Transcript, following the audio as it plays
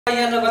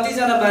यहाँ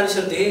कतिजना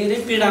मानिसहरू धेरै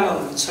पीडामा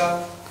हुनुहुन्छ,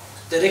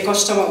 धेरै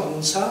कष्टमा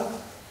हुनुहुन्छ,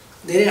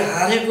 धेरै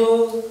हारेको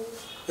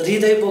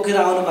हृदय बोकेर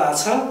आउनु भएको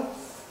छ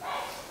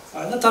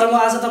हैन। तर म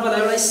आज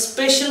तपाईलाई एउटा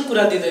स्पेशल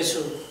कुरा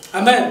दिँदैछु।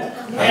 आमेन।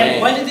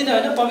 मैले दिने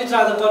हैन, पवित्र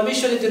आत्मा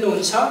परमेश्वरले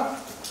दिनुहुन्छ।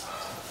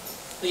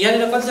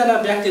 यहाँनिर कतिजना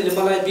व्यक्तिहरूले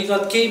मलाई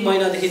विगत केही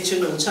महिनादेखि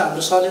चिन्नुहुन्छ,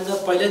 हाम्रो सरले त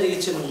पहिल्यैदेखि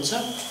चिन्नुहुन्छ।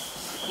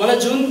 मलाई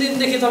जुन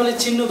दिनदेखि तपाईँले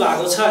चिन्नु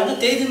भएको छ हैन,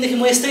 त्यही दिनदेखि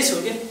म यस्तै छु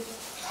के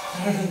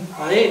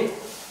है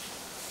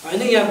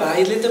हैन। यहाँ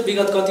भाइले त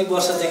विगत कति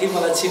वर्षदेखि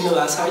मलाई चिन्नु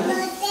भएको छ हैन।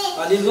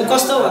 अनि म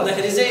कस्तो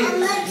भन्दाखेरि चाहिँ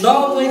न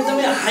म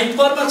एकदमै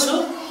हाइपरमा छु,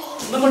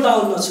 न म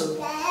डाउनमा छु,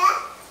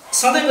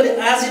 सधैँभरि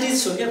एजिडी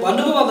छु के।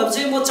 भन्नुको मतलब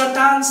चाहिँ म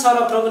चट्टान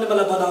सर प्रभुले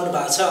मलाई बनाउनु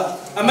भएको छ।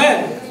 आमेन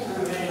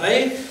है।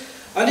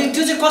 अनि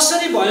त्यो चाहिँ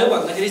कसरी भयो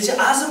भन्दाखेरि चाहिँ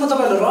आज म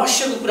तपाईँलाई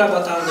रहस्यको कुरा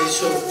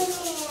बताउँदैछु।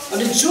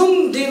 अनि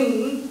जुन दिन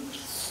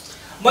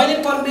मैले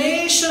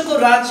परमेश्वरको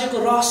राज्यको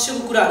रहस्यको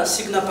कुराहरू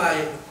सिक्न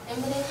पाएँ,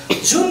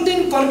 जुन दिन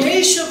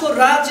परमेश्वरको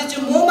राज्य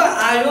चाहिँ ममा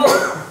आयो,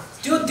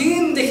 त्यो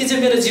दिनदेखि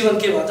चाहिँ मेरो जीवन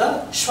के भयो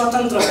त?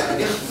 स्वतन्त्र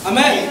भयो।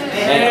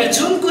 आमेन।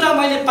 जुन कुरा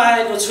मैले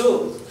पाएको छु,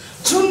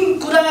 जुन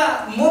कुरा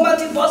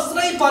ममाथि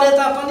बज्रै परे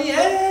तापनि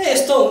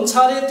यस्तो हुन्छ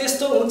अरे,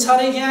 त्यस्तो हुन्छ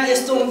अरे, यहाँ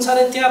यस्तो हुन्छ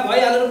अरे, त्यहाँ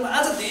भइहाल्यो।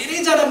 आज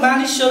धेरैजना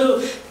मानिसहरू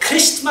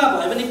ख्रिस्टमा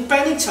भयो भने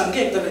प्यानिक छन् कि,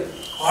 एकदमै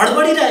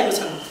हडबडिरहेको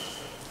छन्।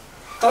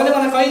 तपाईँले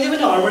मलाई कहिले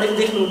पनि हडबडेको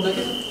देख्नुहुन्न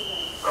कि?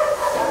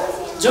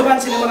 जो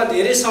मान्छेले मलाई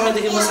धेरै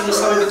समयदेखि मसँग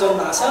समय बिताउनु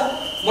भएको छ,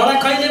 मलाई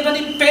कहिले पनि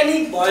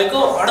प्यानिक भएको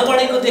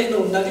हडबडेको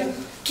देख्नुहुन्न कि?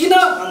 किन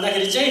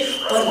भन्दाखेरि चाहिँ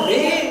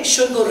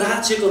परमेश्वरको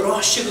राज्यको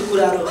रहस्यको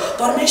कुराहरू,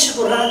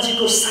 परमेश्वरको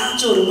राज्यको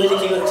साँचोहरू मैले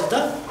के गरेको छु त?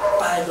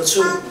 पाएको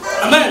छु।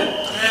 आमेन।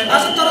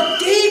 आज तर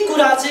त्यही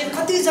कुरा चाहिँ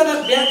कतिजना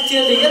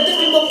व्यक्तिहरूले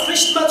यद्यपि म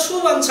ख्रिस्टमा छु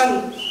भन्छन्,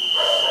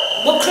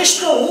 म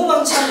ख्रिस्टको हुँ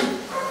भन्छन्,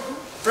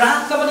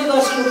 प्रार्थना पनि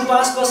गर्छन्,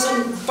 उपवास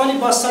पनि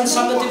बस्छन्,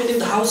 सङ्गति पनि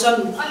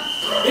धाउँछन्,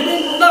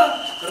 विभिन्न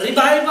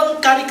रिभाइभल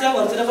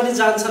कार्यक्रमहरूतिर पनि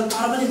जान्छन्,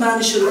 तर पनि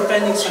मानिसहरू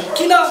प्यानिक छन्।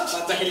 किन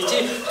भन्दाखेरि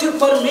चाहिँ त्यो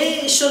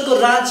परमेश्वरको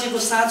राज्यको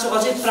साँचो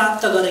अझै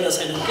प्राप्त गरेका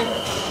छैनन् के।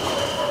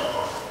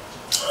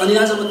 अनि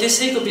आज म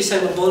त्यसैको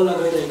विषयमा बोल्न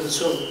गइरहेको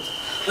छु।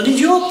 अनि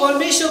यो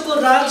परमेश्वरको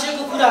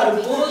राज्यको कुराहरू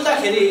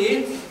बोल्दाखेरि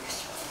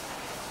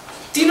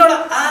तीनवटा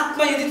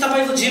आत्मा यदि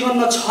तपाईँको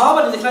जीवनमा छ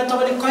भनेदेखि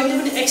तपाईँले कहिले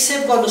पनि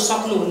एक्सेप्ट गर्न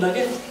सक्नुहुन्न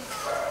के।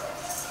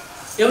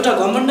 एउटा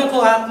घमण्डको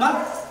आत्मा,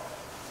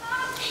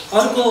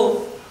 अर्को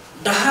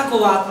डाहाको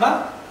आत्मा,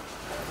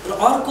 र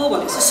अर्को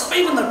भनेपछि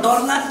सबैभन्दा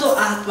डरलाग्दो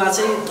आत्मा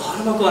चाहिँ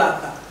धर्मको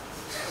आत्मा,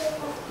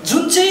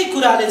 जुन चाहिँ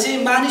कुराले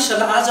चाहिँ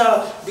मानिसहरूलाई आज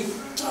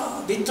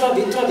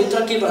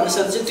भित्र के भन्छ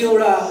चाहिँ त्यो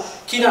एउटा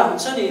किरा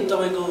हुन्छ नि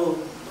तपाईँको,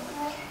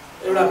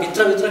 एउटा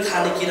भित्रभित्र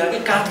खाने किरा के,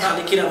 काठ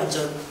खाने किरा हुन्छ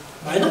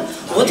होइन,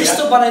 हो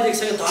त्यस्तो बनाइदिएको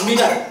छ कि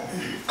धमिरा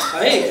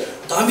है।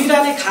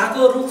 धमिराले खाएको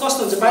रुख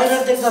कस्तो हुन्छ?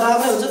 बाहिर देख्दा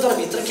राम्रै हुन्छ तर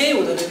भित्र केही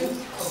हुँदैन कि,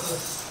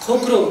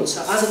 खोक्रो हुन्छ।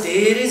 आज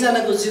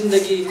धेरैजनाको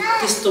जिन्दगी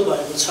त्यस्तो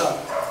भएको छ।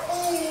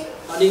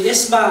 अनि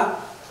यसमा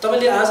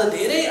तपाईँले आज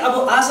धेरै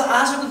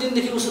आजको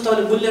दिनदेखि उसो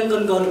तपाईँले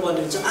मूल्याङ्कन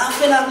गर्नुपर्ने हुन्छ,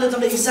 आफैले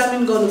तपाईँले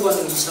इक्जामिन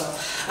गर्नुपर्ने हुन्छ,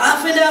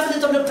 आफैले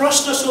तपाईँले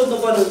प्रश्न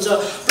सोध्नुपर्ने हुन्छ।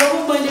 प्रभु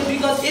मैले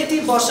विगत यति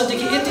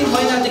वर्षदेखि यति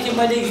महिनादेखि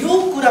मैले यो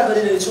कुरा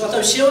गरिरहेको छु,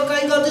 अथवा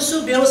सेवाकाई गर्दैछु,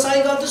 व्यवसाय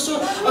गर्दैछु,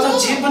 अथवा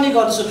जे पनि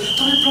गर्दैछु,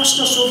 तपाईँले प्रश्न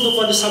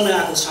सोध्नुपर्ने समय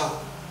आएको छ।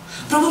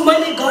 प्रभु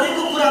मैले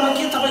गरेको कुरामा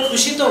के तपाईँ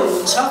खुसी त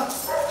हुनुहुन्छ?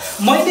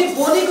 मैले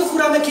बोलेको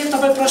कुरामा के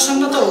तपाईँ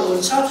प्रसन्न त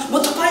हुनुहुन्छ? म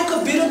तपाईँको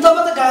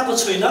विरुद्धमा त गएको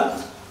छुइनँ।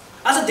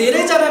 आज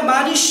धेरैजना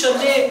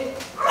मानिसहरूले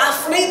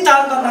आफ्नै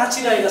तालमा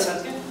नाचिरहेका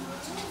छन् कि,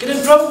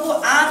 किनभने प्रभुको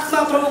आत्मा,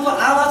 प्रभुको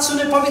आवाज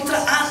सुन्ने पवित्र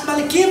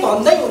आत्माले के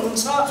भन्दै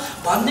हुनुहुन्छ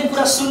भन्ने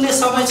कुरा सुन्ने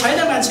समय छैन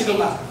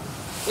मान्छेकोमा।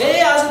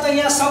 आज त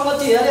यहाँ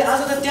सङ्गति अरे,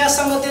 आज त त्यहाँ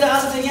सङ्गति अरे,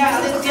 आज त यहाँ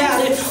अरे, त्यहाँ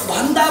अरे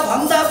भन्दा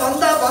भन्दा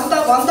भन्दा भन्दा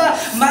भन्दा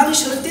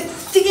मानिसहरू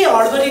त्यत्तिकै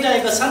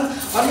हडबडिरहेका छन्।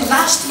 अनि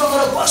लास्टमा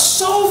गएर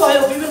वर्षौँ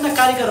भयो विभिन्न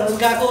कार्यक्रमहरू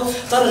गएको,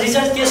 तर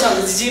रिजल्ट के छ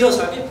भने जिरो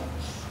छ कि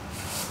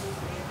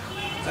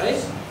है,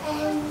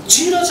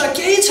 जिरो छ,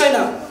 केही छैन।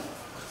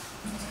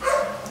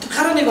 त्यो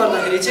कारणले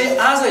गर्दाखेरि चाहिँ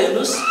आज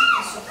हेर्नुहोस्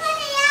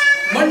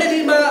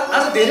मण्डलीमा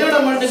आज धेरैवटा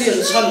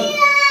मण्डलीहरू छन्,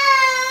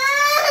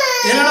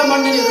 धेरैवटा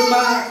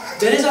मण्डलीहरूमा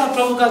धेरैजना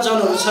प्रभुका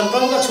जनहरू छन्,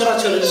 प्रभुका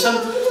छोराछोरीहरू छन्।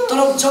 तर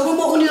जब म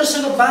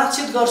उनीहरूसँग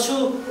बातचित गर्छु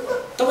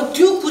तब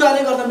त्यो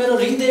कुराले गर्दा मेरो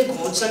हृदय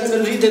घोच्छ कि,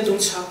 मेरो हृदय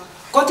दुख्छ।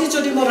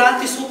 कतिचोटि म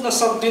राति सुत्न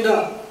सक्दिनँ,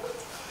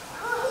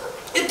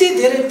 यति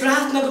धेरै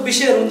प्रार्थनाको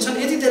विषयहरू हुन्छन्,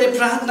 यति धेरै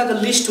प्रार्थनाको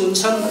लिस्ट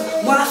हुन्छन्,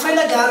 म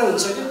आफैलाई गाह्रो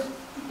हुन्छ क्या।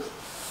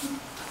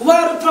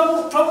 उहाँहरू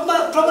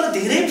प्रभुले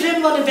धेरै प्रेम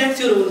गर्ने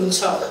व्यक्तिहरू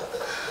हुनुहुन्छ,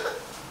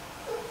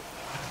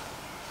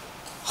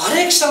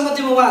 हरेक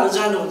सङ्गतिमा उहाँहरू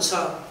जानुहुन्छ,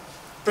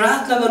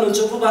 प्रार्थना गर्नुहुन्छ,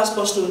 उपवास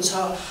बस्नुहुन्छ,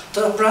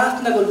 तर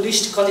प्रार्थनाको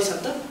लिस्ट कति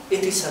छन् त?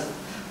 यति छन्।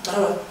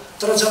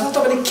 तर जब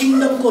तपाईँले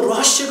किङ्डमको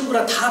रहस्यको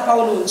कुरा थाहा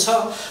पाउनुहुन्छ,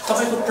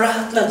 तपाईँको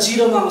प्रार्थना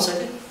जिरोमा आउँछ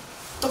कि।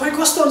 तपाईँ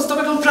कस्तो हुन्छ?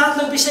 तपाईँको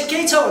प्रार्थनाको विषय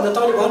केही छ भन्दा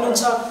तपाईँले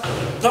भन्नुहुन्छ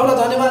प्रभुलाई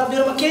धन्यवाद,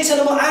 मेरोमा केही छैन,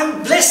 म आइ एम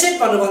ब्लेसेड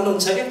भनेर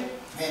भन्नुहुन्छ क्या।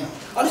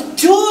 अनि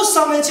त्यो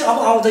समय चाहिँ अब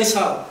आउँदैछ।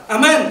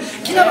 आमेन।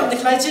 किन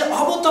भन्देखिलाई चाहिँ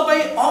अब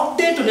तपाईँ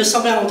अपडेट हुने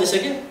समय आउँदैछ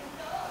कि,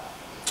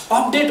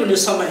 अपडेट हुने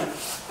समय।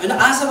 हैन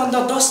आजभन्दा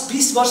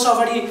 10-20 वर्ष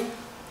अगाडि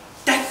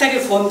ट्याकट्याके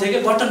फोन थियो के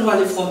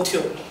बटनवाले फोन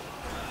थियो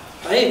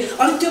है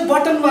अनि त्यो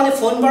बटनवाले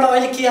फोनबाट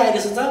अहिले के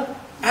आएको छ त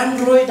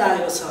एन्ड्रोइड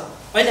आएको छ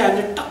अहिले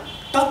हामीले टक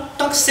टक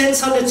टक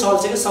सेन्सरले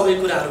चल्छ के सबै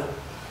कुराहरू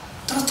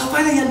तर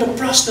तपाईलाई यहाँ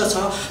प्रश्न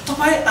छ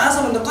तपाई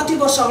आजभन्दा कति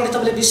वर्ष अगाडि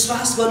तपाईले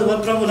विश्वास गर्नुभयो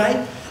प्रभुलाई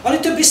अनि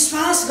त्यो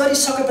विश्वास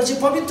गरिसकेपछि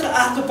पवित्र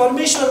आत्मा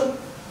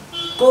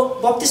परमेश्वरको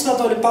बप्तिस्मा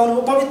तपाईले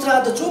पाउनुभयो पवित्र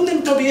आत्मा जुन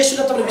दिन प्रभु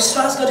येशूलाई तपाईले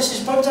विश्वास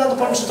गरेपछि पवित्र आत्मा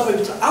परमेश्वर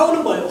तपाईभित्र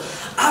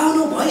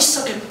आउनु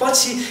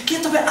भइसकेपछि के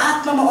तपाई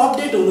आत्मामा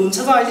अपडेट हुनुहुन्छ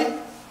त अहिले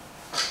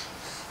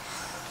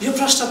यो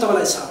प्रश्न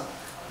तपाईलाई छ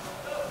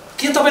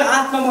के तपाई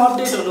आत्मामा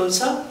अपडेट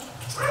हुनुहुन्छ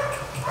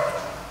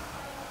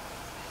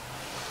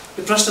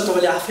यो प्रश्न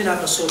तपाईले आफैले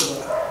आफ्नो सोध्नु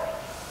होला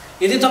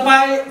यदि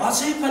तपाई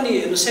अझै पनि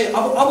हेर्नुस् है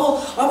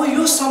अब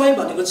यो समय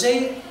भनेको चाहिँ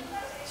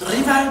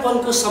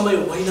रिभाइभलको समय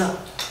होइन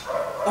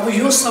अब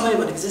यो समय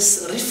भनेको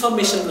चाहिँ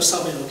रिफर्मेसनको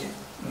समय हो के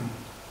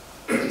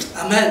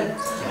आमेन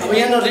अब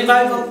यहाँ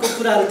रिभाइभलको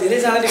कुराहरू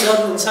धेरैजनाले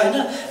गर्नुहुन्छ हैन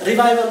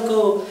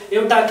रिभाइभलको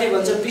एउटा के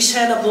भन्छ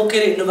विषयलाई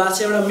बोकेर हिँड्नु भएको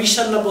छ एउटा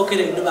मिसनलाई बोकेर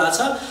हिँड्नु भएको छ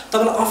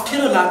तपाईलाई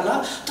अप्ठ्यारो लाग्ला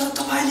तर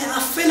तपाईले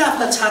आफैले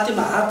आफ्नो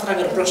छातीमा हात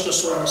राखेर प्रश्न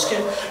सोध्नुस् के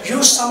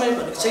यो समय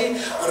भनेको चाहिँ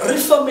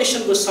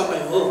रिफर्मेसनको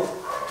समय हो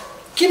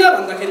किन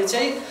भन्दाखेरि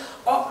चाहिँ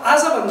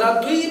आजभन्दा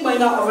 2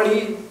 महिना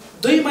अगाडि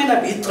 2 महिना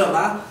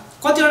भित्रमा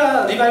कतिवटा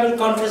रिभाइभल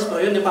कन्फरेन्स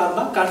भयो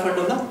नेपालमा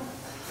काठमाडौँमा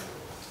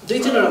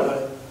 2-3 वटा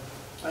भयो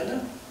हैन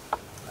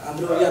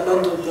हाम्रो यहाँ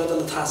नन्दु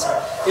ब्रदरलाई थाहा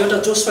छ एउटा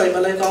जोसवा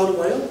हिमालयको आउनु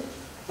भयो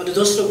अनि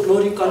दोस्रो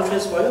ग्लोरी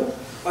कन्फरेन्स भयो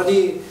अनि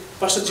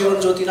पास्टर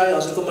जीवन ज्योति राई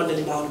हजुरको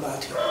मण्डलीमा आउनु भएको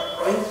थियो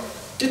है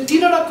त्यो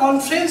 3 वटा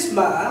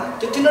कन्फरेन्समा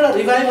त्यो 3 वटा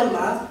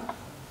रिभाइभलमा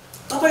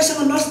तपाईसँग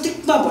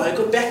नजदिकमा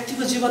भएको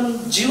व्यक्तिको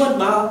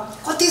जीवनमा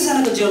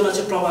कतिजनाको जीवनमा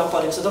चाहिँ प्रभाव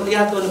परेको छ तपाईले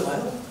याद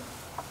गर्नुभयो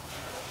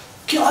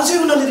कि अझै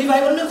उनीहरूले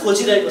रिभाइभल नै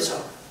खोजिरहेको छ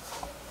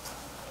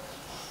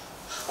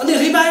अनि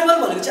रिभाइभल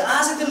भनेको चाहिँ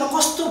आज दिनमा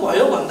कस्तो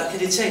भयो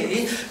भन्दाखेरि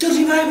चाहिँ त्यो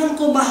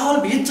रिभाइभलको माहौल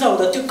भित्र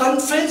हुँदा त्यो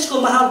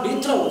कन्फरेन्सको माहौल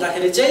भित्र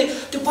हुँदाखेरि चाहिँ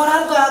त्यो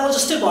परालको आगो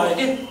जस्तै भयो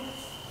के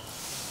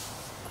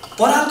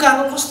परालको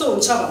आगो कस्तो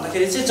हुन्छ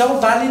भन्दाखेरि चाहिँ जब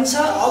बालिन्छ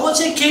अब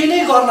चाहिँ केही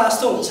नै गर्न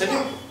जस्तो हुन्छ के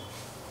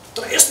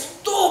तर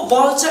यस्तो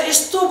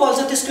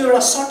बल्छ त्यसको एउटा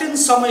सर्टेन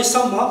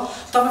समयसम्म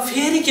तब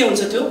फेरि के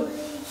हुन्छ त्यो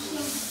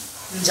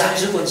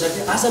जागरुक हुन्छ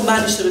कि आज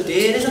मानिसहरू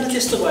धेरैजना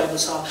त्यस्तो भएको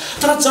छ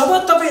तर जब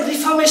तपाईँ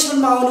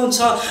रिफर्मेसनमा आउनुहुन्छ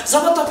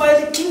जब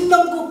तपाईँले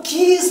किङडमको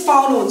किज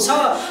पाउनुहुन्छ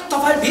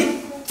तपाईँ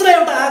भित्र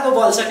एउटा आगो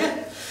बल्छ क्या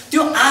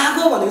त्यो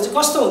आगो भनेको चाहिँ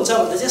कस्तो हुन्छ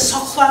भन्दा चाहिँ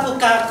सखुवाको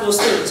काठको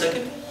जस्तो हुन्छ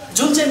कि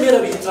जुन चाहिँ मेरो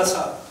भित्र छ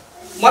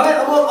मलाई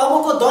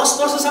अबको 10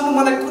 वर्षसम्म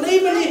मलाई कुनै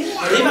पनि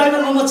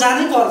रिभाइभलमा म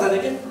जानै पर्दैन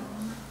के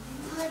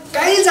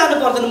कहीँ जानु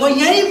पर्दैन म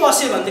यहीँ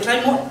बसेँ भनेदेखि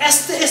म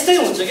यस्तै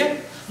हुन्छ क्या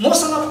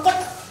मसँग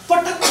पटक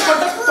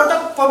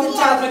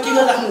पवित्र आत्मा के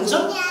गरिराख्नुहुन्छ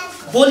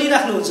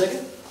बोलिराख्नुहुन्छ कि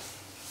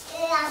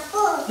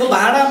म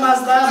भाँडा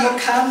माझ्दा म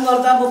काम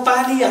गर्दा म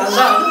पानी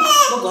हाल्दा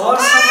म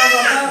घर सफा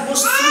गर्दा म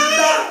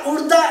सुत्दा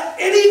उठ्दा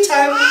एनी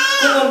टाइम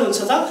के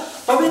गर्नुहुन्छ त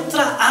पवित्र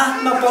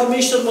आत्मा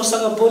परमेश्वर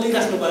मसँग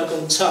बोलिराख्नु भएको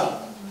हुन्छ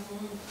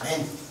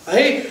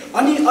है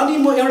अनि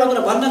म एउटा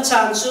कुरा भन्न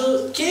चाहन्छु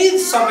केही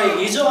समय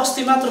हिजो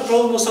अस्ति मात्र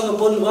प्रभु मसँग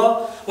बोल्नुभयो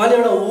उहाँले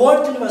एउटा वर्ड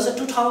दिनुभएको छ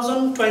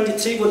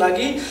 2023 को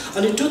लागि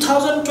अनि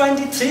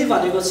 2023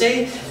 भनेको चाहिँ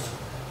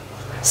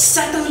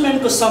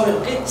सेटलमेन्टको समय हो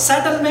कि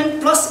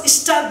सेटलमेन्ट प्लस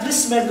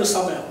इस्टाब्लिसमेन्टको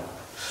समय हो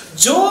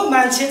जो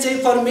मान्छे चाहिँ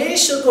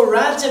परमेश्वरको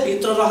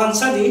राज्यभित्र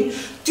रहन्छ नि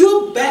त्यो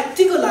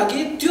व्यक्तिको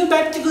लागि त्यो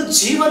व्यक्तिको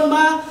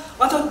जीवनमा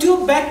अथवा त्यो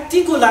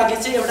व्यक्तिको लागि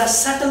चाहिँ एउटा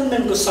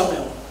सेटलमेन्टको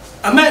समय हो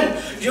आमेन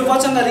यो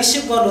वचनलाई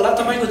रिसिभ गर्नु होला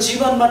तपाईको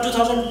जीवनमा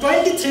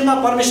 2023 मा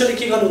परमेश्वरले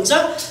के गर्नुहुन्छ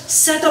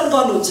सेटल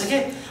गर्नुहुन्छ के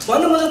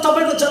भन्नु मतलब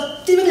तपाईको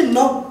जति पनि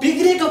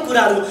नबिग्रेको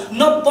कुराहरू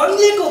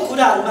नबनिएको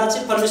कुराहरूमा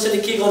चाहिँ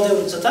परमेश्वरले के गर्दै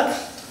हुनुहुन्छ त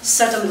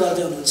सेटल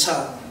गर्दै हुनुहुन्छ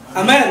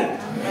आमेन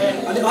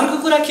अनि अर्को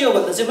कुरा के हो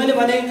भन्दा चाहिँ मैले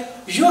भने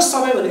यो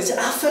समय भनेको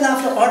चाहिँ आफैलाई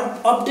आफूलाई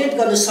अपडेट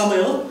गर्ने समय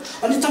हो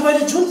अनि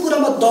तपाईले जुन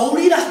कुरामा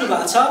दौडिराख्नु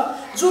भएको छ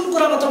जुन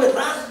कुरामा तपाईँ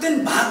रातदिन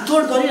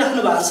भागदौड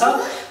गरिराख्नु भएको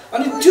छ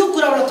अनि त्यो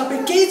कुराबाट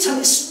तपाईँ केही छन्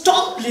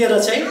स्टप लिएर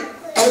चाहिँ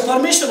तपाईँ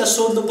परमेश्वरलाई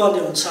सोध्नु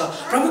पर्ने हुन्छ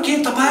प्रभु के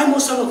तपाईँ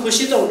मसँग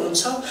खुसी त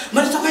हुनुहुन्छ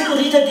मैले तपाईको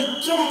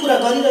हृदयभित्रको कुरा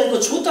गरिरहेको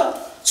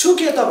छु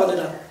के त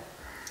भनेर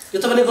यो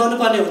तपाईले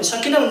गर्नुपर्ने हुन्छ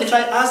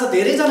किनभनेदेखि आज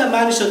धेरैजना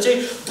मानिसहरू चाहिँ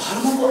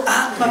धर्मको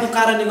आत्माको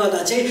कारणले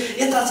गर्दा चाहिँ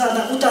यता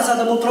जाँदा उता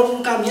जाँदा म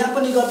प्रभुको काम यहाँ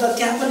पनि गर्दा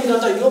त्यहाँ पनि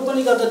गर्दा यो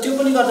पनि गर्दा त्यो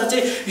पनि गर्दा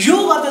चाहिँ यो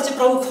गर्दा चाहिँ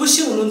प्रभु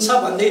खुसी हुनुहुन्छ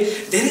भन्ने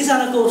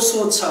धेरैजनाको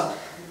सोच छ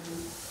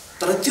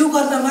तर त्यो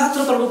गर्दा मात्र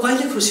प्रभु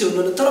कहिले खुसी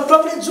हुनुहुन्न तर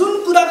प्रभुले जुन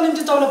कुराको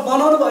निम्ति तपाईलाई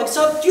बनाउनु भएको छ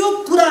त्यो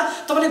कुरा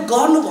तपाईले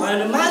गर्नु भयो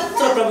भने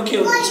मात्र प्रभु के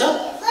हुनुहुन्छ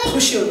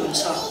खुसी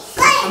हुनुहुन्छ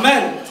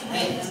आमेन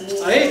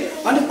है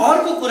अनि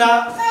अर्को कुरा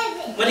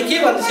मैले के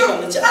भन्छु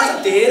भन्दा चाहिँ आज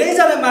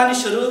धेरैजना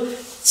मानिसहरू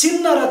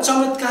चिन्ह र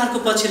चमत्कारको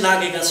पछि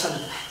लागेका छन्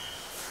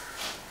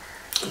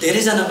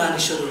धेरैजना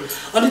मानिसहरू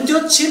अनि त्यो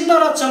चिन्ह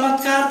र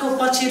चमत्कारको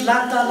पछि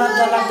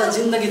लाग्दा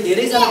जिन्दगी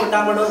धेरैजनाको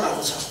डामाडोल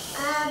भएको छ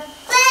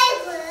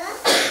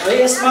है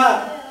यसमा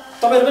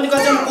तपाईहरु पनि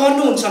कतिजना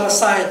पढ्नुहुन्छ होला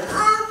सायद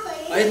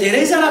है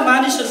धेरैजना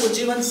मानिसहरूको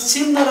जीवन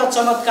चिन्ह र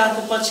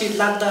चमत्कारको पछि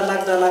लाग्दा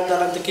लाग्दा लाग्दा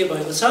लाग्दा के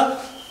भएको छ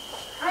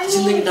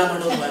जिन्दगी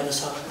डामाडोल भएको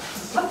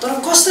छ तर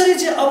कसरी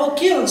चाहिँ अब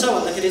के हुन्छ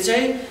भन्दाखेरि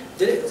चाहिँ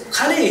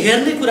खाली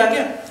हेर्ने कुरा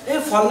क्या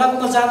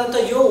फल्लाकोमा जाँदा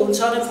त यो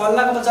हुन्छ अरे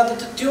फल्लाकोमा जाँदा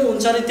त त्यो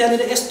हुन्छ अरे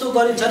त्यहाँनिर यस्तो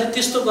गरिन्छ अरे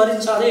त्यस्तो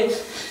गरिन्छ अरे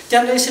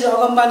त्यहाँनिर यसरी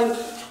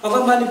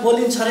अगमबानी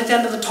बोलिन्छ अरे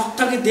त्यहाँनिर त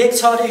ठकठकी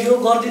देख्छ अरे यो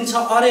गरिदिन्छ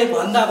अरे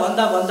भन्दा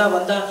भन्दा भन्दा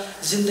भन्दा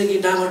जिन्दगी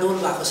डामाडोल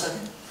भएको छ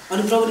कि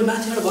अनि प्रभुले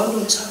माथिबाट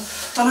भन्नुहुन्छ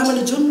तँलाई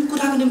मैले जुन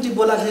कुराको निम्ति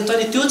बोलाएको थिएँ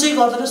तैँले त्यो चाहिँ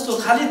गर्दैनस् तँ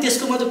खालि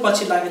त्यसको मात्रै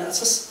पछि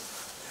लागिरहेछस्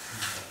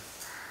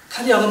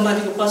खालि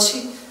अगमबानीको पछि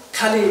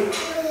खालि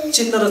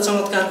चिन्ह र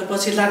चमत्कारको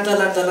पछि लाग्दा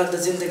लाग्दा लाग्दा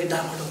जिन्दगी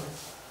डामाडोल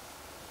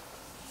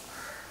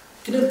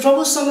किनभने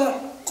प्रभुसँग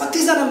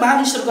कतिजना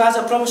मानिसहरूको आज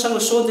प्रभुसँग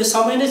सोध्ने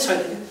समय नै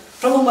छैन क्या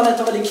प्रभु मलाई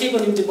तपाईँले के को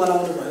निम्ति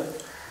बनाउनु भयो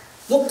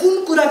म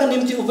कुन कुराको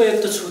निम्ति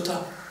उपयुक्त छु त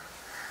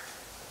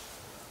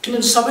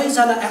किनभने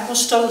सबैजना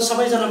एपोस्टल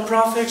सबैजना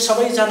प्रफेट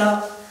सबैजना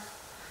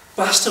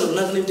पास्टर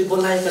हुनको निम्ति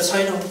बोलाएका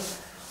छैनौँ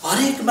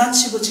हरेक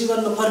मान्छेको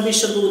जीवनमा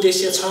परमेश्वरको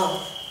उद्देश्य छ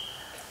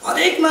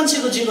हरेक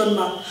मान्छेको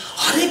जीवनमा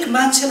हरेक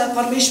मान्छेलाई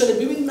परमेश्वरले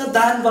विभिन्न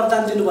दान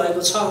वरदान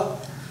दिनुभएको छ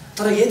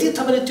तर यदि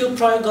तपाईँले त्यो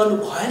प्रयोग गर्नु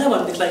भएन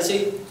भनेदेखिलाई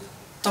चाहिँ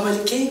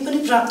तपाईँले केही पनि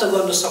प्राप्त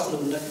गर्न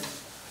सक्नुहुन्न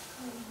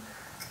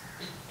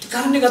त्यो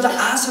कारणले गर्दा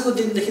आजको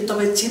दिनदेखि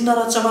तपाईँ चिन्ह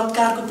र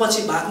चमत्कारको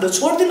पछि भाग्न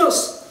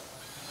छोडिदिनुहोस्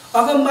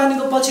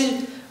अगमबानीको पछि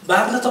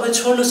भाग्न तपाईँ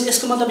छोड्नुहोस्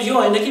यसको मतलब यो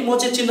होइन कि म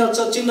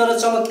चाहिँ चिन्ह र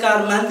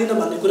चमत्कार मान्दिनँ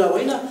भन्ने कुरा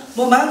होइन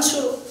म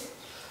मान्छु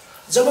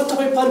जब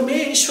तपाईँ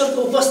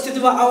परमेश्वरको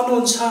उपस्थितिमा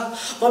आउनुहुन्छ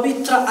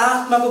पवित्र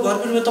आत्माको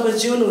भरपुरमा तपाईँ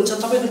जिउनुहुन्छ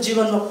तपाईँको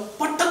जीवनमा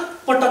पटक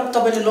पटक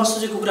तपाईँले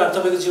नसोचेको कुराहरू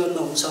तपाईँको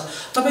जीवनमा हुन्छ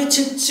तपाईँ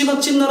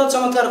चिन्ह र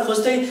चमत्कार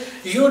खोज्दै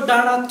यो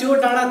डाँडा त्यो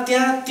डाँडा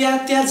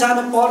त्यहाँ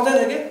जानु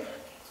पर्दैन के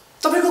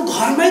तपाईँको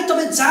घरमै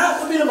तपाईँ जहाँ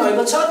उभिनु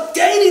भएको छ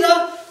त्यहीँनिर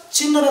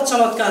चिन्ह र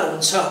चमत्कार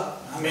हुन्छ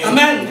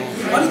आमेन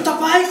अनि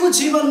तपाईको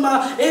जीवनमा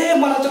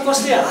मलाई त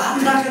कसले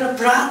हात राखेर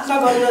प्रार्थना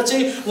गरेर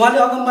चाहिँ उहाँले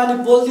अगमबानी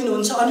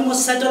बोल्दिनुहुन्छ अनि म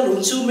सेटल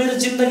हुन्छु मेरो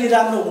जिन्दगी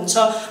राम्रो हुन्छ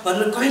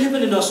भनेर कहिले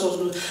पनि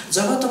नसोच्नु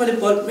जब तपाईँले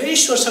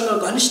परमेश्वरसँग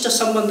घनिष्ठ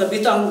सम्बन्ध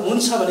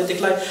बिताउनुहुन्छ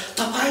भनेदेखिलाई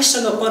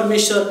तपाईँसँग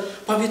परमेश्वर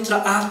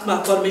पवित्र आत्मा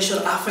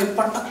परमेश्वर आफै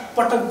पटक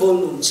पटक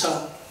बोल्नुहुन्छ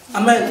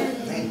आमेन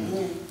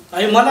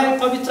है मलाई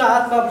पवित्र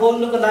आत्मा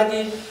बोल्नुको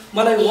लागि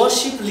मलाई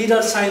वर्शिप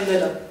लिडर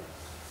चाहिँदैन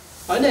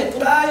हैन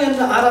पुरा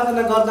यहाँनिर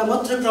आराधना गर्दा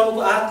मात्रै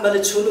प्रभुको आत्माले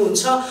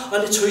छुनुहुन्छ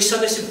अनि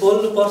छोइसकेपछि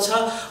बोल्नुपर्छ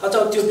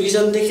अथवा त्यो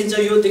भिजन देखिन्छ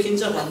यो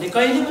देखिन्छ भन्ने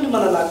कहिले पनि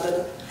मलाई लाग्दैन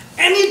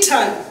एनी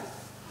टाइम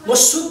म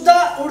सुत्दा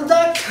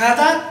उड्दा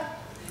खाँदा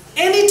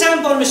एनी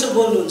टाइम परमेश्वर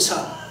बोल्नुहुन्छ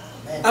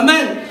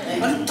आमेन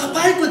अनि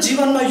तपाईको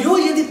जीवनमा यो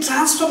यदि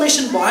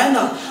ट्रान्सफर्मेसन भएन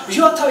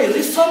यो अथवा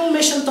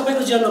रिफर्मेसन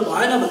तपाईको जीवनमा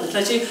भएन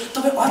भनेदेखिलाई चाहिँ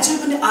तपाईँ अझै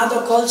पनि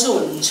आधा कल्चो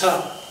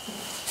हुनुहुन्छ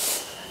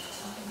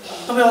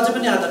तपाईँ अझै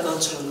पनि आधा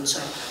कल्चर हुनुहुन्छ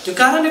त्यो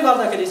कारणले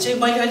गर्दाखेरि चाहिँ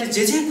मैले अहिले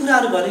जे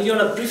कुराहरू भने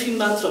एउटा ब्रिफिङ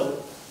मात्र हो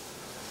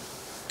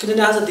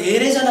किनभने आज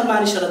धेरैजना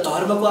मानिसहरूलाई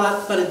धर्मको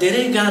आत्माले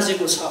धेरै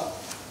गाँजेको छ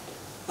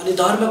अनि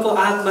धर्मको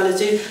आत्माले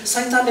चाहिँ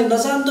शैतानले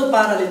नजान्दो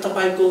पाराले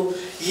तपाईँको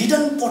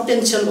हिडन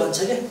पोटेन्सियल भन्छ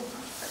क्या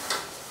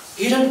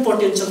हिडन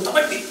पोटेन्सियल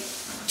तपाईँ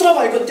भित्र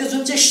भएको त्यो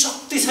जुन चाहिँ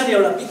शक्ति छ नि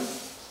एउटा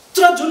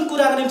भित्र जुन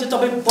कुराको निम्ति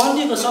तपाईँ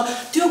बनिएको छ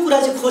त्यो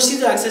कुरा चाहिँ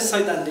खोसिदिरहेको छ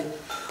शैतानले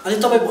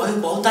अनि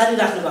तपाईँ भौतारी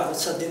राख्नु भएको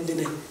छ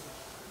दिनदिनै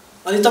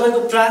अनि तपाईको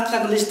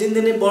प्रार्थनाको लिस्ट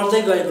दिनदिनै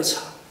बढ्दै गएको छ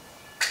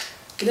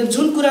किनभने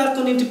जुन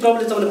कुराको निम्ति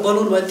प्रभुले तपाईँले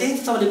बनाउनु भयो त्यही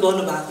तपाईँले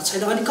गर्नु भएको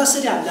छैन अनि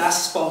कसरी हामीले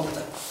आशिष पाउनु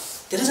त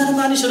धेरैजना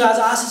मानिसहरू आज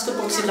आशिषको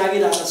पक्ष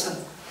लागिरहेका छन्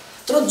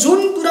तर जुन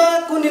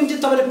कुराको निम्ति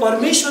तपाईँले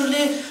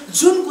परमेश्वरले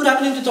जुन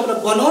कुराको निम्ति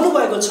तपाईँलाई बनाउनु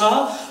भएको छ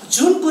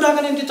जुन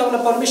कुराको निम्ति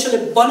तपाईँलाई परमेश्वरले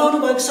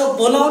बनाउनु भएको छ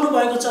बोलाउनु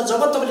भएको छ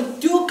जब तपाईँले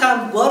त्यो काम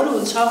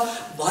गर्नुहुन्छ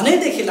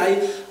भनेदेखिलाई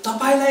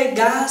तपाईँलाई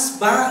घाँस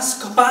बाँस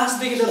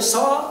कपासदेखि लिएर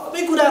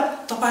सबै कुरा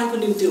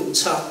तपाईँको निम्ति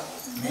हुन्छ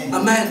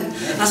आमेन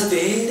आज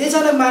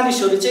धेरैजना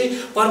मानिसहरू चाहिँ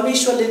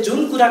परमेश्वरले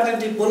जुन कुराको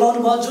निम्ति बोलाउनु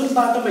भयो जुन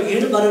बाटोमा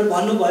हिँड गरेर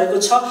भन्नुभएको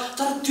छ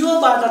तर त्यो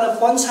बाटोलाई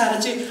पन्छाएर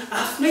चाहिँ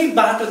आफ्नै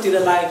बाटोतिर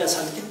लागेका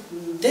छन् कि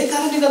त्यही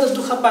कारणले गर्दा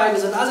दुःख पाएका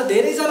छन् आज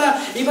धेरैजना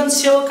इभन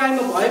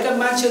सेवाकाईमा भएका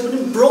मान्छेहरू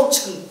पनि ब्रोक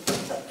छन्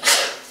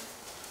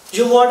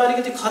यो वर्ड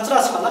अलिकति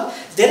खतरा छ होला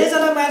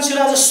धेरैजना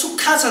मान्छेहरू आज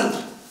सुक्खा छन्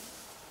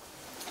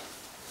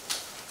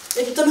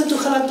एकदमै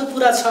दुःख लाग्दो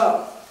कुरा छ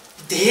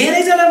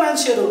धेरैजना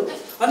मान्छेहरू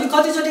अनि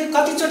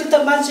कतिचोटि त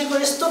मान्छेको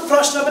यस्तो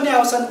प्रश्न पनि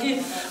आउँछन् कि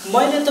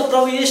मैले त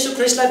प्रभु येशू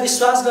ख्रीष्टलाई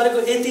विश्वास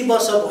गरेको यति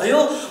वर्ष भयो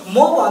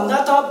म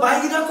भन्दा त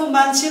बाहिरको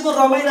मान्छेको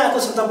रमाइरहेको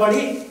छ त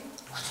बढी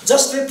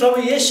जसले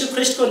प्रभु येशू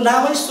ख्रीष्टको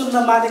नामै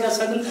सुन्न मानेका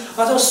छन्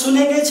अथवा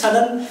सुनेकै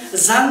छैनन्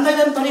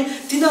जान्दैनन् पनि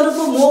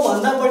तिनीहरूको म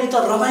भन्दा बढी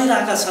त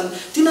रमाइरहेका छन्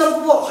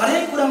तिनीहरूको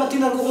हरेक कुरामा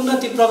तिनीहरूको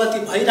उन्नति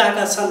प्रगति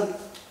भइरहेका छन्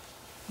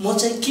म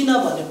चाहिँ किन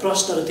भन्ने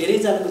प्रश्नहरू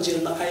धेरैजनाको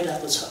जीवनमा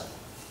आइरहेको छ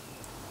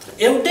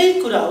एउटै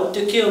कुरा हो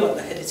त्यो के हो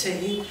भन्दाखेरि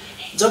चाहिँ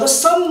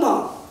जबसम्म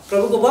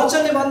प्रभुको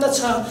वचनले भन्दछ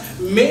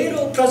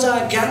मेरो प्रजा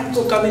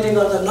ज्ञानको कमीले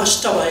गर्दा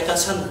नष्ट भएका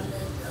छन्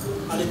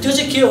अनि त्यो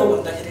चाहिँ के हो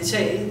भन्दाखेरि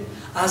चाहिँ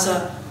आज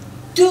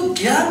त्यो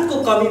ज्ञानको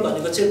कमी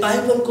भनेको चाहिँ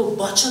बाइबलको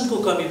वचनको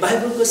कमी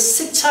बाइबलको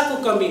शिक्षाको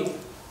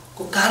कमीको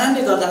को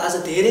कारणले गर्दा आज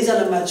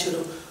धेरैजना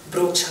मान्छेहरू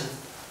ब्रोक छन्,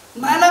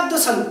 मायालाग्दो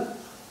छन्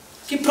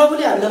कि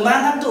प्रभुले हामीलाई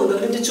मायालाग्दो हुनको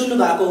निम्ति चुन्नु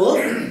भएको हो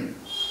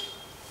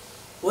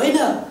होइन।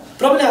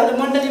 प्रभुले हामीले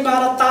मण्डलीमा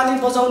आएर ताली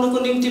बजाउनुको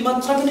निम्ति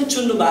मात्र पनि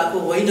चुन्नु भएको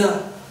होइन।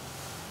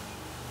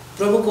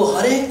 प्रभुको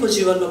हरेकको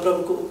जीवनमा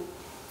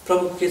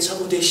प्रभुको के छ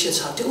उद्देश्य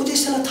छ। त्यो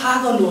उद्देश्यलाई थाहा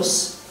गर्नुहोस्,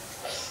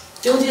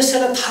 त्यो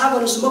उद्देश्यलाई थाहा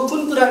गर्नुहोस्। म कुन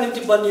कुरा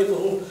निम्ति बनिएको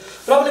हुँ।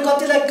 प्रभुले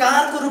कतिलाई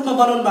कारको रूपमा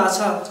बनाउनु भएको छ,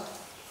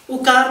 ऊ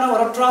कार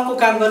नभएर ट्रकको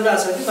काम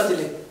गरिरहेछ कि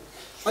कतिले,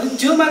 अनि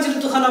त्यो मान्छेले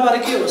दुःख नपारे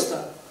के होस् त।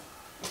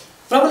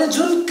 प्रभुले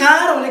जुन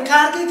कार हो भने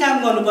कारकै काम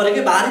गर्नु पर्यो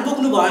कि भारी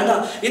बोक्नु भएन।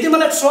 यदि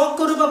मलाई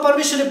ट्रकको रूपमा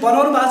परमेश्वरले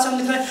बनाउनु भएको छ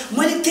भने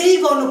मैले त्यही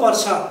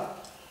गर्नुपर्छ,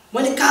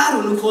 मैले कार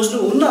हुनु खोज्नु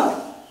हुन्न।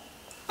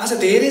 आज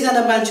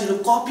धेरैजना मान्छेहरू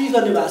कपी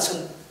गर्ने भएको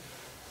छन्,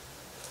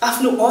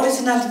 आफ्नो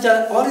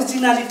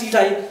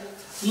ओरिजिनालिटीलाई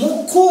म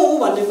को हुँ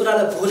भन्ने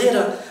कुरालाई भुलेर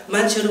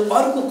मान्छेहरू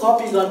अरूको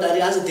कपी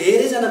गर्दाखेरि आज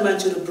धेरैजना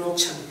मान्छेहरू ब्रोक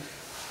छन्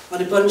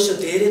अनि परमेश्वर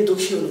धेरै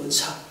दुःखी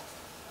हुनुहुन्छ।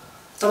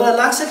 तपाईँलाई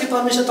लाग्छ कि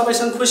परमेश्वर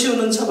तपाईँसँग खुसी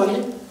हुनुहुन्छ भन्ने?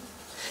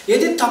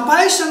 यदि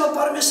तपाईँसँग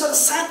परमेश्वर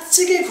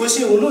साँच्चीकै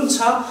खुसी हुनुहुन्छ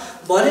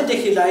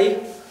भनेदेखिलाई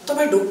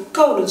तपाईँ ढुक्क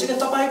हुनुहुन्छ कि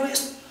तपाईँको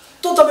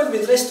यस्तो तपाईँको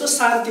भित्र यस्तो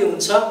शान्ति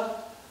हुन्छ,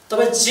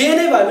 तपाईँ जे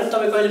नै भयो भने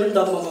तपाईँ कहिले पनि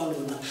डगमगाउनु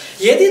पाउनुहुन्न।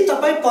 यदि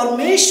तपाईँ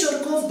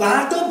परमेश्वरको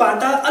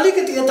बाटोबाट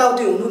अलिकति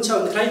यताउति हुनुहुन्छ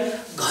भनेदेखि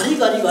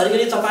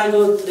घरिघरि तपाईँको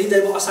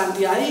हृदयमा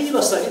अशान्ति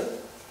आइबस्छ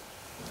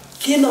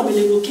के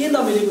नमिलेको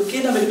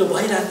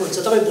भइरहेको हुन्छ,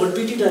 तपाईँ भोट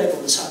पिटिरहेको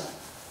हुन्छ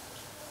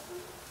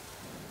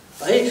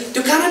है।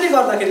 त्यो कारणले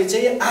गर्दाखेरि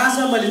चाहिँ आज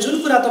मैले जुन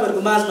कुरा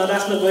तपाईँहरूको माझमा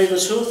राख्न गएको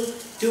छु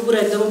त्यो कुरा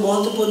एकदमै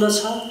महत्त्वपूर्ण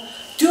छ।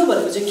 त्यो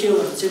भनेको चाहिँ के हो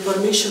भने चाहिँ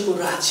परमेश्वरको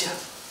राज्य।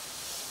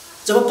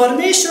 जब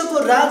परमेश्वरको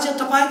राज्य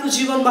तपाईँको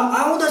जीवनमा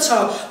आउँदछ,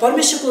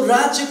 परमेश्वरको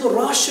राज्यको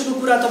रहस्यको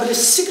कुरा तपाईँले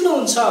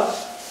सिक्नुहुन्छ,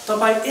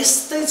 तपाईँ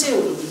यस्तै चाहिँ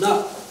हुनुहुन्न।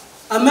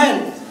 आमेन।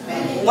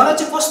 मलाई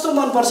चाहिँ कस्तो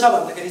मनपर्छ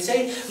भन्दाखेरि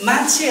चाहिँ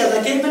मान्छे हेर्दा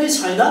केही पनि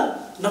छैन,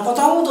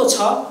 नपताउँदो छ,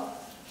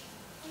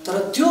 तर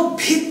त्यो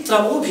भित्र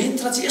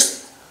चाहिँ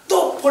यस्तो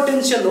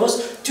पोटेन्सियल होस्,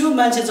 त्यो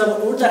मान्छे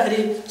जब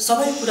उठ्दाखेरि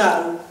सबै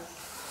कुराहरू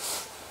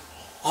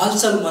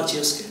हलचल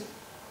मचियोस् कि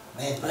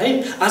है।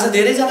 आज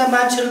धेरैजना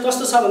मान्छेहरू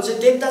कस्तो छ भने चाहिँ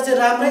देख्दा चाहिँ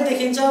राम्रै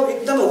देखिन्छ,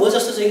 एकदम हो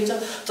जस्तो देखिन्छ,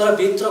 तर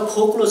भित्र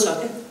खोक्लो छ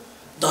कि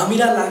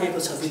धमिरा लागेको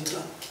छ भित्र।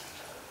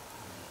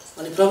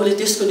 अनि प्रभुले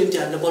त्यसको निम्ति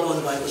हामीले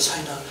बोलाउनु भएको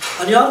छैन।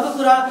 अनि अर्को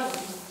कुरा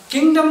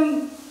किङडम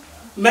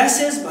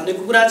मेसेज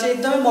भनेको कुरा चाहिँ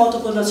एकदमै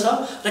महत्त्वपूर्ण छ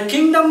र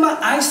किङडममा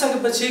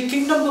आइसकेपछि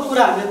किङडमको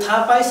कुरा हामीले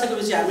थाहा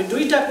पाइसकेपछि हामी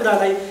दुईटा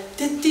कुरालाई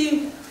त्यति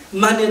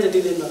मान्यता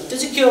दिँदैनौँ। त्यो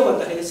चाहिँ के हो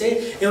भन्दाखेरि चाहिँ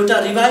एउटा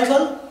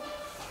रिभाइभल,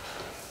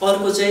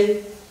 अर्को चाहिँ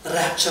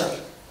ऱ्याप्चर।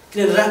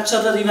 किनभने ऱ्याप्चर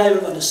र रिभाइभल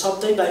भन्ने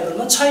शब्दै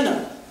बाइबलमा छैन है।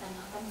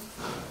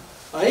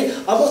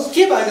 अब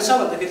के भएको छ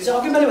भन्दाखेरि चाहिँ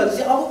अघि मैले भन्दा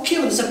चाहिँ अब के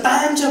भन्छ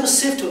टाइम चाहिँ अब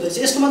सिफ्ट हुँदैछ।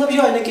 यसको मतलब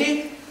यो होइन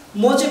कि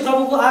म चाहिँ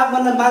प्रभुको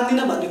आगमनलाई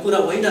मान्दिनँ भन्ने कुरा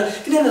होइन,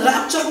 किनभने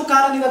ऱ्याप्चरको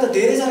कारणले गर्दा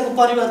धेरैजनाको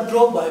परिवार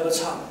ब्रोक भएको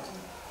छ।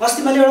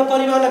 अस्ति मैले एउटा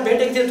परिवारलाई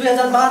भेटेको थिएँ,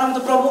 2012मा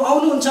त प्रभु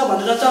आउनुहुन्छ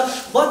भनेर त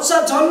बच्चा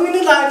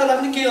जन्मिनै लागेकोलाई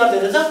पनि के गर्दै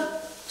रहेछ,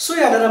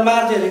 सुई हालेर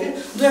मार्दै अरे कि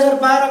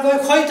 2012 गयो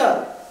खै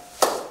त।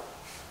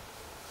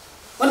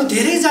 अनि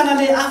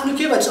धेरैजनाले आफ्नो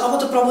के भन्छ अब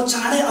त प्रभु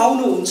चाँडै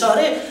आउनुहुन्छ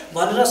अरे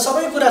भनेर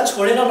सबै कुरा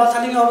छोडेर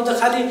नथालिङ अब त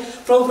खालि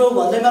प्रभु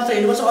भन्दै मात्र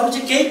हिँड्नुपर्छ, अरू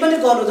चाहिँ केही पनि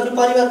गर्नु हुँदैन,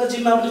 परिवारको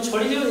जिम्मा पनि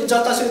छोडिदियो,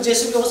 जतासुकै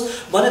जेसुकै होस्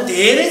भनेर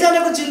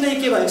धेरैजनाको जिन्दगी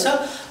के भएको छ,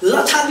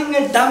 लथालिङ्गे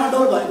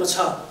डामाडोल भएको छ।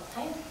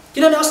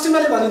 किनभने अस्ति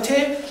मैले भनेको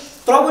थिएँ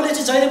प्रभुले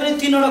चाहिँ जहिले पनि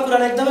तीनवटा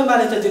कुरालाई एकदमै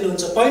मान्यता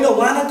दिनुहुन्छ। पहिलो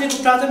उहाँलाई दिएको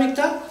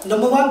प्राथमिकता,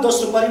 नम्बर 1,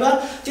 दोस्रो परिवार,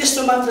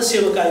 तेस्रो मात्र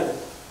सेवकाई हो।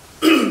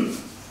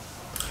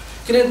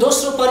 किनभने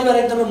दोस्रो परिवार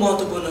एकदमै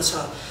महत्त्वपूर्ण छ।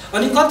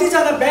 अनि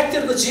कतिजना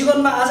व्यक्तिहरूको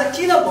जीवनमा आज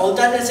किन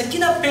भौतार्य छ,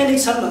 किन पेनिक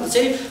छन् भन्दा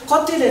चाहिँ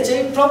कतिले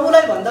चाहिँ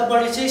प्रभुलाई भन्दा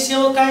बढी चाहिँ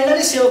सेवकाईलाई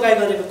नै सेवकाई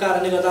गरेको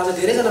कारणले गर्दा आज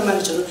धेरैजना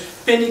मानिसहरू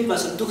पेनिकमा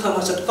छन्,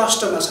 दुःखमा छन्,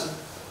 कष्टमा छन्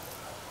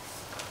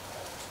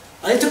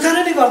है। त्यो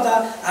कारणले गर्दा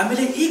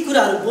हामीले यी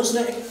कुराहरू बुझ्न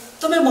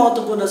एकदमै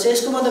महत्त्वपूर्ण छ।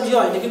 यसको मतलब यो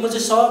होइन कि म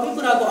चाहिँ सबै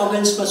कुराको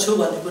अगेन्स्टमा छु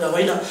भन्ने कुरा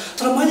होइन,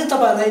 तर मैले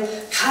तपाईँहरूलाई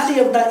खालि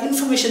एउटा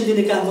इन्फर्मेसन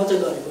दिने काम मात्रै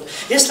गरेको।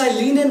 यसलाई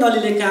लिने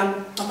नलिने काम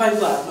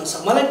तपाईँको हातमा छ।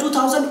 मलाई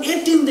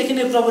 2018 देखि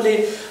नै प्रभुले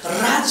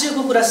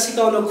राज्यको कुरा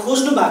सिकाउन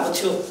खोज्नु भएको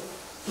थियो,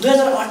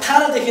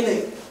 2018 देखि नै,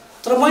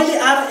 तर मैले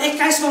आएर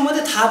 21मा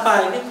मात्रै थाहा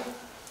पाएँ कि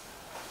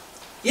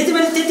यदि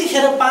मैले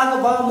त्यतिखेर पाएको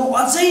भए म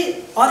अझै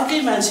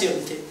अर्कै मान्छे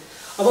हुन्थेँ।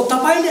 अब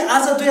तपाईँले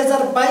आज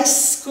 2022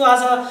 को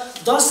आज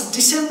 10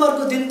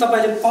 डिसेम्बरको दिन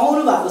तपाईँले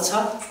पाउनु भएको छ।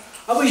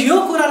 अब यो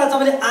कुरालाई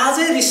तपाईँले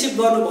आजै रिसिभ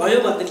गर्नुभयो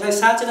भनेदेखिलाई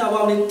साँच्चै नै अब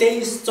आउने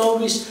 23,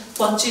 24,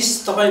 25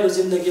 तपाईँको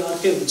जिन्दगी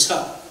अर्कै हुन्छ।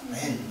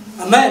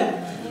 आमेन।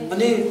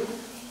 अनि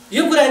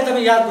यो कुरा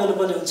एकदमै याद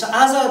गर्नुपर्ने हुन्छ।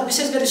 आज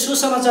विशेष गरी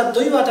सुसमाचार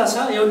दुईवटा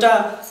छ, एउटा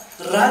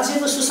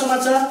राज्यको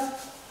सुसमाचार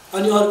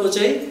अनि अर्को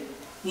चाहिँ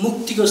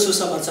मुक्तिको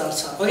सुसमाचार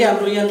छ। अघि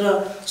हाम्रो यहाँनिर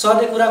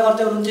सरले कुरा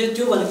गर्दै हुनुहुन्थ्यो,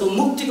 त्यो भनेको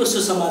मुक्तिको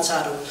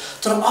सुसमाचार हो।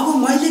 तर अब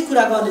मैले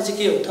कुरा गर्ने चाहिँ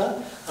के हो त,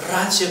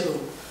 राज्यको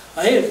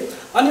है।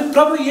 अनि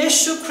प्रभु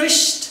येशू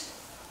ख्रीष्ट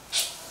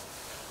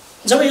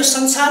जब यो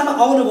संसारमा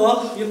आउनुभयो,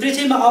 यो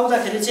पृथ्वीमा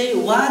आउँदाखेरि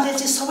चाहिँ उहाँले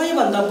चाहिँ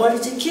सबैभन्दा बढी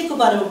चाहिँ के को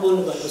बारेमा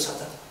बोल्नु भएको छ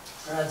त,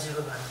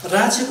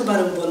 राज्यको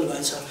बारेमा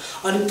बोल्नुभएको छ।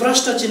 अनि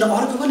प्रश्न चिन्ह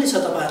अर्को पनि छ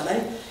तपाईँहरूलाई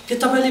कि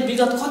तपाईँले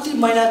विगत कति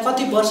महिना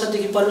कति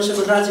वर्षदेखि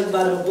परमेश्वरको राज्यको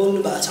बारेमा बोल्नु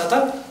भएको छ त?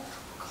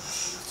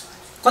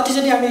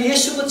 कतिजनाले हामी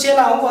येशूको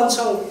चेला हौँ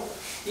भन्छौँ,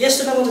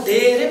 येशूलाई म त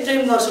धेरै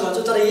प्रेम गर्छु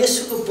भन्छौँ, तर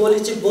येशूको बोली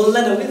चाहिँ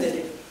बोल्दैनौँ कि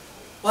धेरै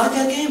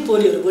अर्कै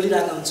बोलीहरू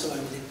बोलिरहेका हुन्छौँ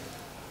हामीले।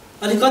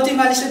 अनि कति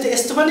मानिसले त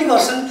यस्तो पनि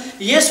गर्छन्,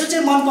 येशू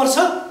चाहिँ मनपर्छ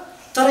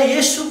तर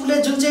येशूले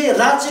जुन चाहिँ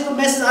राज्यको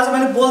मेसेज आज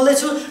मैले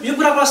बोल्दैछु यो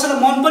कुरा कसैलाई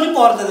मन पनि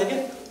पर्दैन क्या।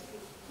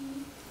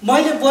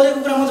 मैले बोलेको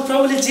कुरा म त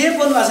प्रभुले जे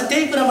बोल्नु भएको छ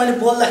त्यही कुरा मैले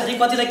बोल्दाखेरि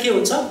कतिलाई के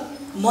हुन्छ,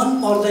 मन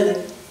पर्दैन।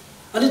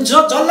 अनि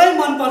जसलाई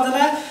मन पर्दैन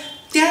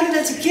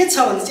त्यहाँनिर चाहिँ के छ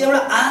भने चाहिँ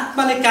एउटा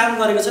आत्माले काम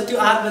गरेको छ। त्यो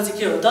आत्मा चाहिँ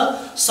के हो त?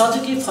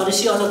 सदुकी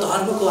फरिसी अथवा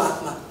धर्मको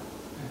आत्मा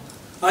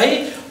है।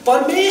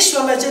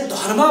 परमेश्वरलाई चाहिँ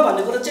धर्म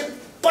भन्ने कुरा चाहिँ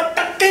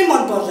पटक्कै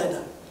मन पर्दैन।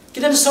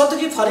 किनभने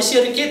सदुकी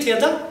फरिसीहरू के थियो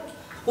त?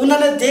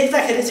 उनीहरूलाई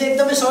देख्दाखेरि चाहिँ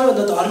एकदमै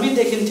सबैभन्दा धर्मी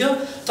देखिन्थ्यो,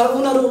 तर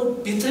उनीहरू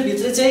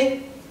भित्रभित्र चाहिँ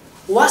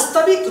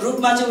वास्तविक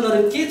रूपमा चाहिँ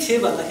उनीहरू के थिए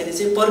भन्दाखेरि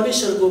चाहिँ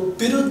परमेश्वरको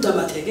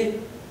विरुद्धमा थिए कि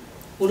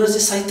उनीहरू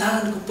चाहिँ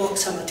शैतानको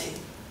पक्षमा थिए।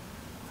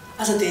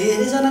 आज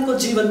धेरैजनाको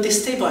जीवन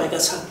त्यस्तै भएका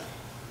छन्।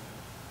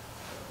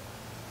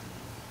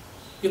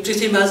 यो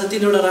पृथ्वीमा आज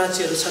तीनवटा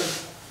राज्यहरू छन्,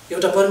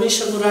 एउटा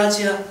परमेश्वरको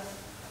राज्य,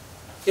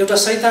 एउटा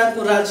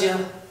शैतानको राज्य,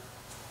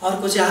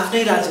 अर्को चाहिँ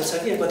आफ्नै राज्य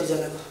छ कि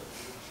कतिजनाको।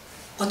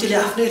 कतिले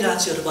आफ्नै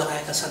राज्यहरू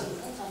बनाएका छन्।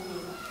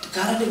 त्यो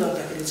कारणले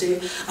गर्दाखेरि चाहिँ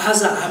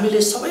आज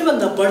हामीले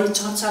सबैभन्दा बढी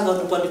चर्चा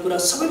गर्नुपर्ने कुरा,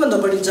 सबैभन्दा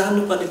बढी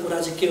जान्नुपर्ने कुरा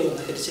चाहिँ के हो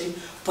भन्दाखेरि चाहिँ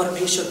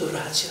परमेश्वरको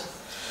राज्य,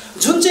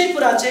 जुन चाहिँ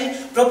कुरा चाहिँ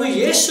प्रभु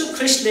येशू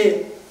ख्रिस्टले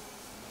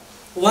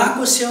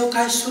उहाँको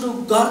सेवाकाई सुरु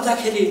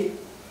गर्दाखेरि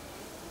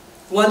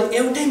उहाँले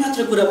एउटै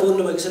मात्र कुरा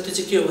बोल्नुभएको छ। त्यो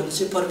चाहिँ के हो भने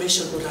चाहिँ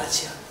परमेश्वरको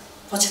राज्य।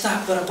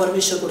 पश्चाताप गरेर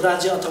परमेश्वरको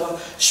राज्य अथवा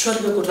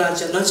स्वर्गको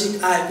राज्य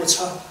नजिक आएको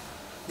छ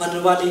भनेर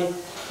उहाँले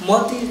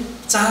मत्ती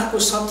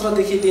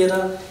 4:17 लिएर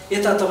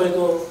यता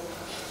तपाईँको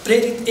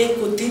प्रेरित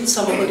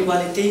 1:3 पनि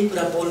उहाँले त्यही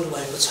कुरा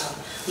बोल्नुभएको छ।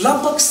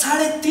 लगभग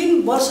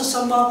 3.5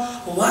 वर्षसम्म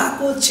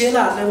उहाँको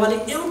चेलाहरूलाई उहाँले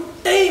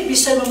एउटै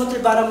विषयमा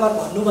मात्रै बारम्बार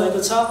भन्नुभएको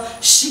छ,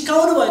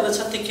 सिकाउनु भएको छ।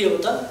 त्यो के हो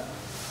त?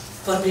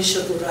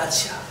 परमेश्वरको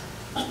राज्य है।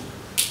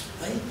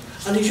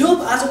 अनि यो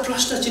आज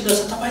प्रश्न चिन्ह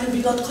छ, तपाईँले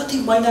विगत कति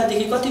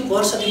महिनादेखि कति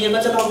वर्षदेखि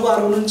कतिजना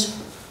अगुवाहरू हुनुहुन्छ,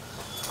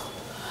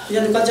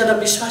 यानि कतिजना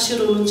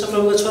विश्वासीहरू हुनुहुन्छ,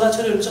 प्रभुको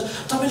छोराछोरी हुनुहुन्छ,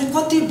 तपाईँले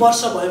कति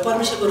वर्ष भयो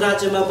परमेश्वरको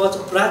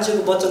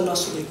राज्यको वचन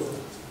नसुनेको?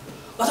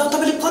 अथवा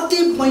तपाईँले कति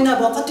महिना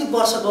भयो कति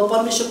वर्ष भयो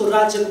परमेश्वरको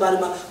राज्यको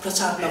बारेमा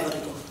प्रचार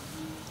नगरेको?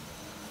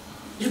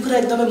 यो कुरा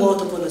एकदमै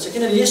महत्त्वपूर्ण छ।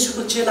 किनभने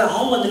येशूको चेला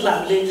हौँ भनेदेखि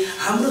हामीले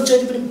हाम्रो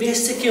जहिले पनि बेस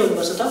चाहिँ के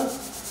हुनुपर्छ त?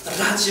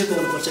 राज्यको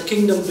हुनुपर्छ,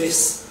 kingdom base.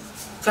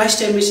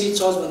 Christ embassy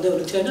church भन्दै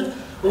हुनुहुन्थ्यो होइन?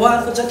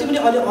 उहाँहरूको जति पनि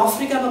अहिले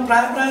अफ्रिकामा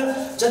प्राय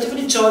जति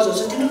पनि चर्चहरू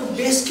छ तिनीहरूको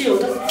बेस के हो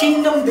त?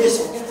 किङडम बेस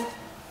हो क्या।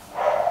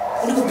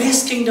 उनीहरूको बेस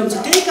किङडम छ।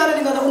 त्यही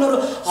कारणले गर्दा उनीहरू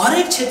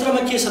हरेक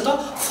क्षेत्रमा के छ त?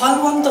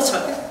 फलवन्त छ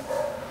क्या।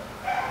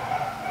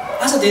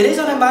 आज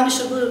धेरैजना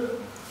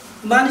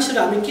मानिसहरू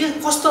हामी के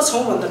कस्तो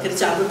छौँ भन्दाखेरि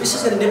चाहिँ हाम्रो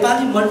विशेष गरी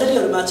नेपाली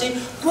मण्डलीहरूमा चाहिँ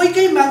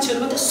कोही मान्छेहरू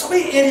मात्रै सबै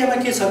एरियामा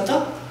के छन् त?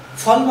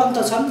 फलवन्त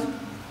छन्।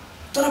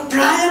 तर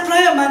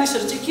प्राय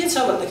मानिसहरू चाहिँ के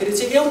छ भन्दाखेरि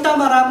चाहिँ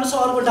एउटामा राम्रो छ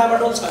अर्को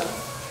डामाडोल छ।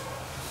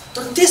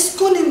 तर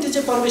त्यसको निम्ति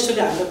चाहिँ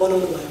परमेश्वरले हामीलाई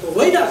बनाउनु भएको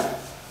होइन।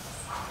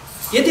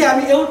 यदि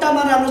हामी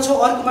एउटामा राम्रो छौँ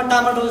अर्कोमा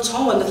डामाडोल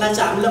छौँ भन्दाखेरि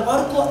चाहिँ हामीलाई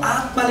अर्को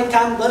आत्माले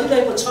काम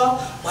गरिरहेको छ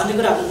भन्ने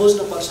कुरा हामीले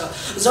बुझ्नुपर्छ।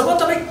 जब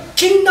तपाईँ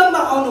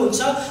किङडममा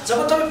आउनुहुन्छ, जब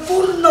तपाईँ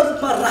पूर्ण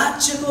रूपमा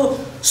राज्यको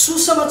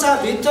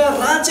सुसमाचारभित्र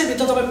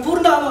राज्यभित्र तपाईँ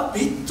पूर्ण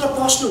भित्र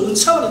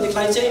पस्नुहुन्छ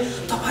भनेदेखिलाई चाहिँ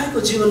तपाईँको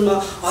जीवनमा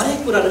हरेक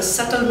कुराहरू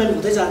सेटलमेन्ट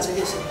हुँदै जान्छ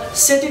कि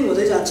सेटिङ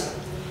हुँदै जान्छ।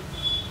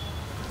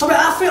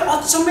 तपाईँ आफै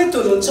अचम्मित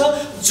हुनुहुन्छ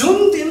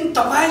जुन दिन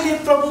तपाईँले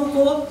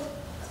प्रभुको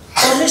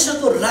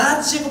परमेश्वरको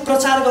राज्यको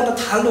प्रचार गर्न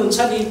थाल्नुहुन्छ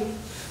नि,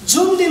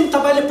 जुन दिन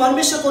तपाईँले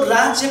परमेश्वरको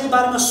राज्यको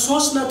बारेमा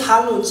सोच्न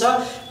थाल्नुहुन्छ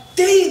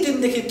त्यही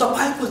दिनदेखि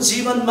तपाईँको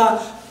जीवनमा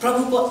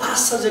प्रभुको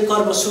आश्चर्य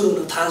कर्म सुरु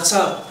हुन थाल्छ।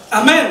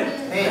 आमेन।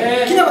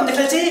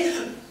 किनभनेदेखि चाहिँ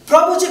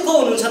प्रभु चाहिँ को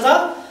हुनुहुन्छ त?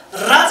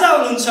 राजा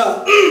हुनुहुन्छ।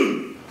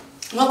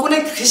 उहाँ कुनै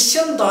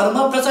क्रिस्चियन धर्म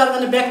प्रचार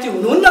गर्ने व्यक्ति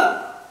हुनुहुन्न।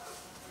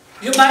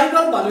 यो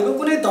बाइबल भनेको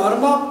कुनै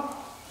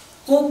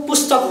धर्मको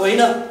पुस्तक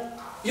होइन।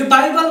 यो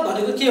बाइबल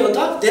भनेको के हो त?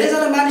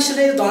 धेरैजना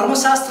मानिसले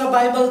धर्मशास्त्र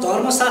बाइबल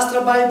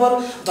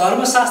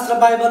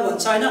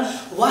भन्छ होइन।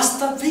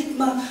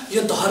 वास्तविकमा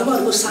यो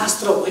धर्महरूको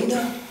शास्त्र होइन।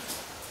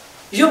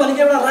 यो भनेको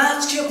एउटा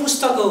राजकीय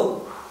पुस्तक हो।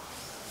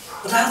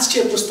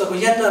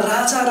 यहाँनिर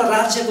राजा र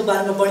राज्यको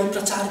बारेमा बढी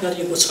प्रचार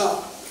गरिएको छ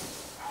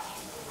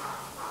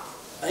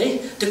है।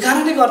 त्यो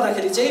कारणले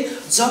गर्दाखेरि चाहिँ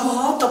जब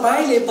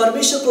तपाईँले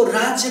परमेश्वरको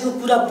राज्यको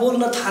कुरा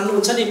बोल्न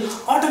थाल्नुहुन्छ नि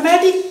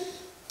अटोमेटिक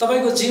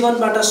तपाईँको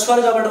जीवनबाट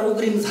स्वर्गबाट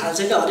उग्रिन थाल्छ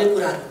क्या हरेक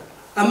कुराहरू।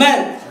 आमेन।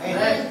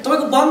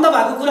 तपाईँको बन्द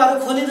भएको कुराहरू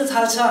खोलिन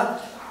थाल्छ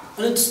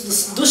अनि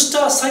दुष्ट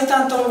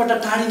शैतान तपाईँबाट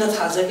टाढिन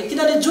थाल्छ कि।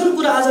 किनभने जुन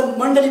कुरा आज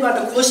मण्डलीबाट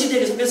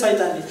खोसिदिएको छ त्यो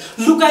शैतानले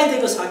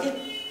लुकाइदिएको छ कि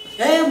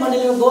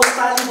मण्डलीमा गोस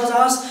ताली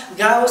बजाओस्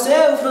गाओस्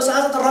उफ्रोस्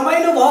आज त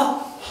रमाइलो भयो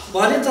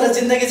भने, तर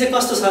जिन्दगी चाहिँ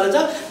कस्तो छ र त?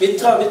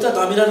 भित्र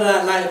धमिरा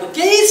लागेको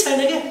केही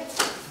छैन क्या।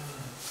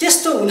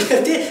 त्यस्तो हुने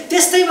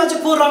त्यस्तैमा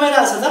चाहिँ को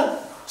रमाइरहेको छ त?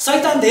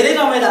 शैतान धेरै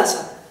रमाइरहेछ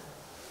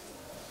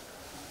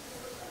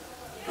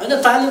हैन।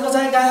 ताली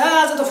बजाए गाए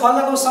आज त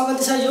फलाको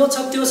संगति छ, यो छ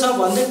त्यो छ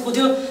भन्दै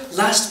कुद्यो,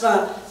 लास्टमा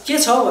के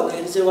छ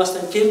भन्दाखेरि चाहिँ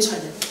वास्तवमा केही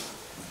छैन है।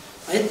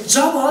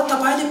 जब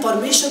तपाईले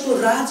परमेश्वरको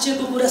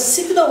राज्यको कुरा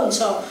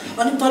सिक्नुहुन्छ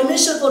अनि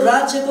परमेश्वरको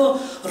राज्यको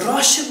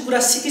रहस्यको कुरा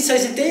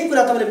सिकिसकेपछि त्यही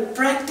कुरा तपाईले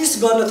प्र्याक्टिस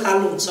गर्न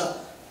थाल्नुहुन्छ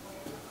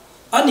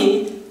अनि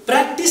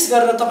प्र्याक्टिस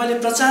गरेर तपाईले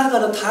प्रचार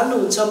गर्न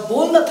थाल्नुहुन्छ,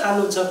 बोल्न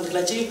थाल्नुहुन्छ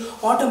भनेदेखिलाई चाहिँ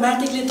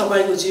अटोमेटिकली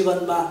तपाईको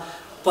जीवनमा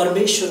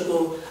परमेश्वरको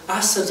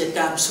आश्चर्य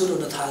काम सुरु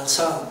हुन थाल्छ।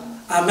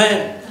 आमेन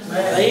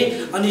है।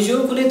 अनि यो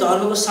कुनै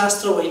धर्मको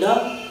शास्त्र होइन,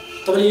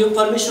 तपाईले यो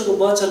परमेश्वरको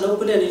वचन हो,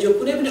 कुनै यो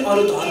कुनै पनि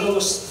अरू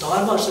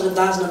धर्महरूसँग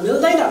दाँच्न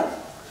मिल्दैन,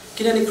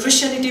 किनभने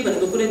क्रिस्चियनिटी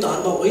भनेको कुनै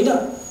धर्म होइन।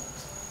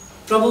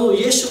 प्रभु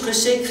येशू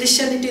ख्रीष्ट चाहिँ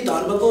क्रिस्चियनिटी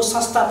धर्मको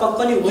संस्थापक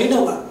पनि होइन।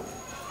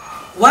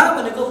 उहाँ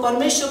भनेको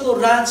परमेश्वरको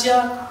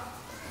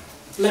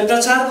राज्यलाई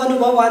प्रचार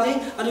गर्नुभयो उहाँले,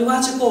 अनि उहाँ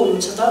चाहिँ को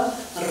हुनुहुन्छ त?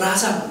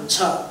 राजा हुनुहुन्छ।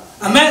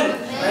 आमेन।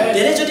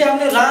 धेरैचोटि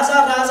हामीले राजा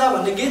राजा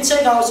भन्ने गीत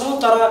चाहिँ गाउँछौँ,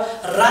 तर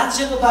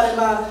राज्यको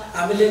बारेमा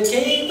हामीले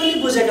केही पनि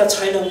बुझेका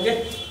छैनौँ के।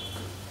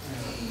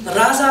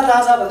 राजा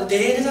राजा भन्ने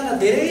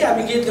धेरै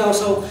हामी गीत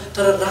गाउँछौँ,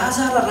 तर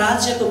राजा र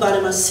राज्यको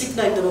बारेमा सिक्न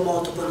एकदमै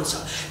महत्त्वपूर्ण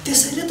छ।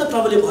 त्यसैले त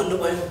प्रभुले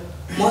भन्नुभयो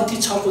मत्ती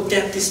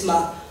 6:33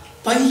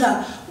 पहिला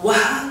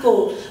उहाँको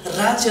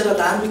राज्य र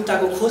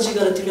धार्मिकताको खोजी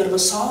गरेर तिमीहरूमा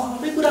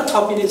सबै कुरा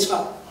थपिनेछ।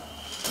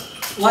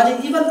 उहाँले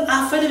इभन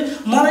आफैले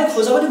मलाई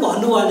खोज पनि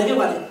भन्नु भएन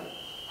क्या।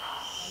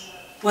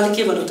 उहाँले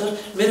के भन्नु त?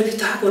 मेरो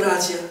पिताको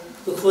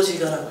राज्यको खोजी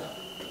गर।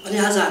 अनि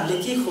आज हामीले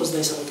के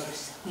खोज्दैछौँ त?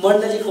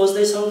 मण्डली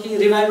खोज्दैछौँ कि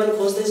रिभाइभल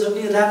खोज्दैछौँ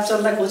कि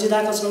ऱ्याप्चरलाई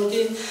खोजिरहेका छौँ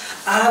कि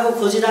आगो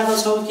खोजिरहेका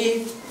छौँ कि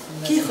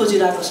के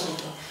खोजिरहेका छौँ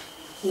त?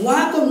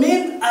 उहाँको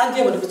मेन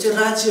आज्ञा भनेको चाहिँ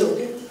राज्य हो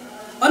कि।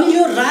 अनि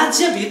यो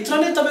राज्यभित्र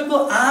नै तपाईँको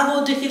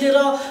आगोदेखि लिएर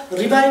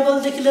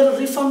रिभाइभलदेखि लिएर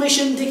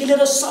रिफर्मेसनदेखि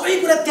लिएर सबै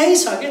कुरा त्यहीँ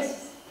छ क्या।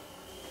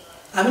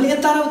 हामीले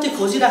यता र उति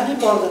खोजिराख्नै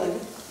पर्दैन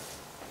क्या,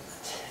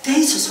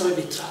 त्यहीँ छ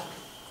सबैभित्र है।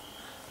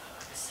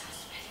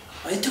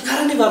 त्यो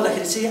कारणले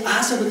गर्दाखेरि चाहिँ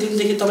आजको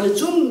दिनदेखि तपाईँले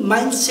जुन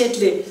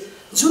माइन्डसेटले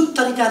जुन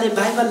तरिकाले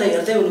बाइबललाई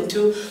हेर्दै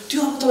हुनुहुन्थ्यो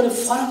त्यो अब तपाईँले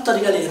फरक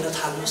तरिकाले हेर्न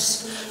थाल्नुहोस्।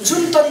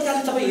 जुन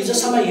तरिकाले तपाईँ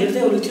हिजोसम्म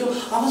हेर्दै हुनुहुन्थ्यो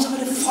अब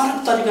तपाईँले फरक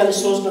तरिकाले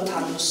सोच्न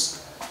थाल्नुहोस्।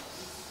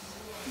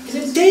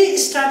 किनकि त्यही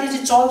स्ट्राटेजी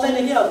चल्दैन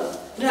कि अब।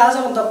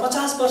 आजभन्दा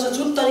 50 वर्ष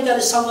जुन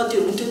तरिकाले सङ्गति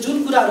हुन्थ्यो, जुन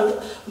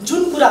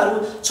कुराहरू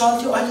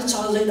चल्थ्यो अहिले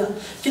चल्दैन,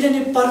 किनभने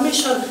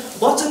परमेश्वर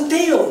वचन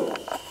त्यही हो,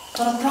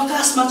 तर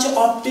प्रकाशमा चाहिँ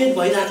अपडेट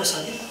भइरहेको छ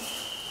कि।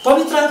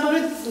 पवित्र आत्मा पनि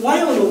उहाँ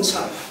हुनुहुन्छ,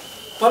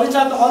 पवित्र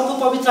आत्मा अर्को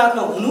पवित्र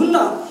आत्मा हुनुहुन्न,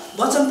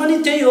 वचन पनि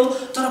त्यही हो,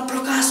 तर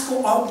प्रकाशको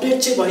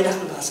अपडेट चाहिँ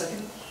भइराख्नु भएको छ कि।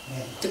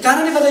 त्यो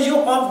कारणले गर्दा यो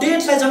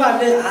अपडेटलाई जब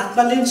हामीले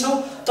हातमा लिन्छौँ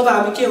तब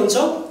हामी के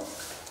हुन्छौँ?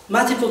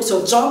 माथि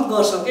पुग्छौँ, जम्प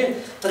गर्छौँ कि।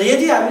 तर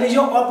यदि हामीले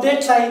यो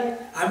अपडेटलाई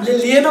हामीले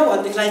लिएनौँ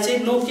भनेदेखिलाई चाहिँ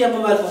नोकिया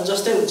मोबाइल फोन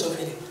जस्तै हुन्छौँ।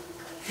 फेरि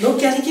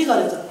नोकियाले के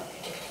गर्यो त?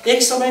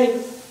 एक समय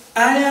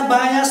आया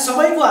बायाँ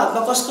सबैको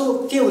हातमा कस्तो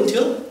के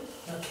हुन्थ्यो?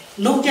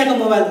 नोकियाको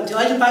मोबाइल हुन्थ्यो।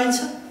 अहिले पाइन्छ?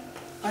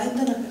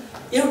 पाइँदैन।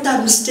 एउटा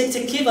मिस्टेक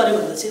चाहिँ के गर्यो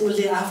भन्दा चाहिँ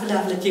उसले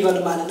आफूले के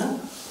गर्न मानेन?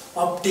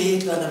 अपडेट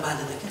गर्न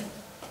मानेन क्या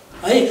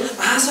है।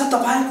 आज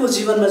तपाईँको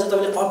जीवनमा चाहिँ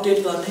तपाईँले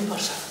अपडेट गर्नै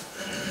पर्छ।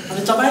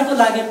 अनि तपाईँको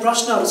लागि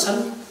प्रश्नहरू छन्,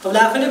 तपाईँले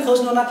आफैले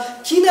खोज्नु होला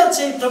किन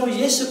चाहिँ प्रभु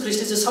येशू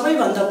ख्रीष्ट चाहिँ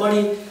सबैभन्दा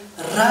बढी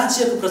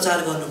राज्यको प्रचार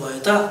गर्नुभयो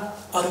त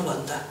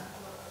अरूभन्दा?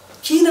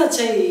 किन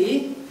चाहिँ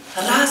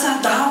राजा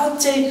दाउद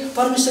चाहिँ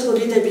परमेश्वरको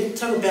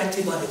हृदयभित्रको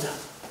व्यक्ति बन्यो त?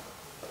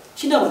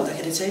 किन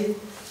भन्दाखेरि चाहिँ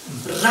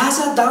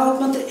राजा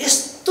दाउदमा त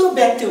यस्तो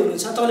व्यक्ति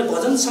हुनुहुन्छ। तपाईँले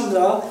भजन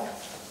सङ्ग्रह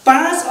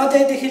 5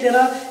 अध्यायदेखि लिएर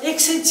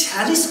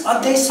 146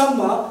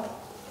 अध्यायसम्म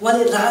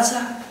उहाँले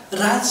राजा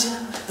राज्य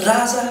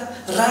राजा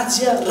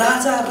राज्य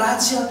राजा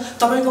राज्य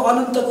तपाईँको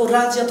अनन्तको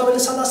राज्य, तपाईँले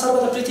सदा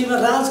सर्वदा पृथ्वीमा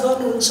राज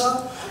गर्नुहुन्छ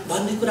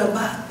भन्ने कुरा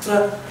मात्र।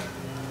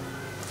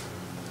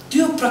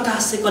 त्यो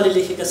प्रकाश चाहिँ कसले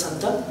लेखेका छन्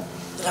त?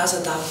 राजा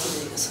दाउदले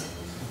लेखेका छन्।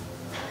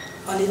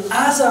 अनि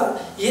आज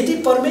यदि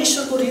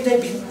परमेश्वरको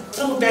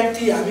हृदयभित्रको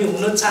व्यक्ति हामी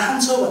हुन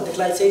चाहन्छौँ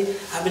भनेदेखिलाई चाहिँ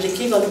हामीले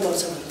के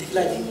गर्नुपर्छ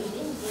भनेदेखिलाई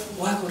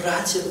उहाँको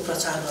राज्यको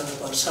प्रचार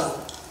गर्नुपर्छ।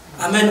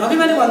 आमेन। अघि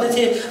मैले भन्दै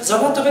थिएँ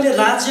जब तपाईँले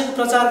राज्यको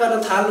प्रचार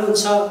गर्न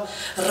थाल्नुहुन्छ,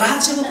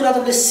 राज्यको कुरा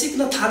तपाईँले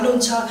सिक्न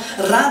थाल्नुहुन्छ,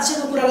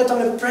 राज्यको कुरालाई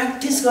तपाईँले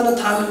प्र्याक्टिस गर्न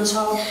थाल्नुहुन्छ,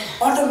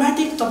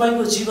 अटोमेटिक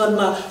तपाईँको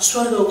जीवनमा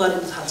स्वर्ग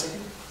उगारिन थाल्छ कि।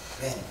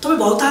 तपाईँ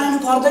भौतारिनु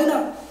पर्दैन,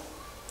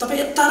 तपाईँ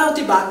यता र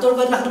उति भागदौड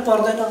गरिराख्नु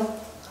पर्दैन,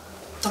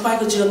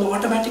 तपाईँको जीवनमा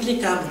अटोमेटिकली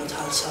काम हुन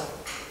थाल्छ।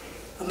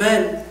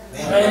 आमेन।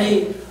 अनि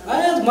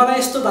मलाई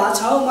यस्तो भएको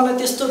छ, मलाई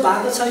त्यस्तो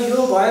भएको छ, यो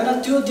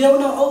भएन त्यो देऊ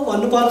न औ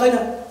भन्नु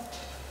पर्दैन।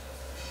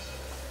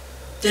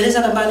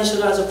 धेरैजना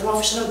मानिसहरू आज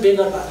प्रोफेसनल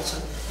बेगर भएको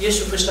छन्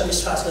येशू ख्रीष्टलाई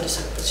विश्वास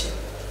गरिसकेपछि।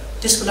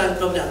 त्यसको लागि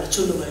प्रभुले हामीलाई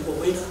चुन्नुभएको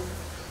होइन।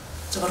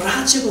 जब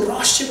राज्यको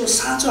रहस्यको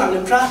साँचो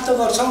हामीले प्राप्त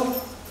गर्छौँ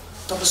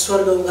तब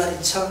स्वर्ग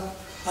उगारिन्छ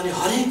अनि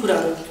हरेक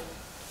कुराहरू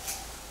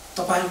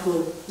तपाईँको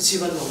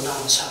जीवनमा हुन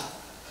आउँछ।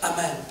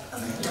 आमेन।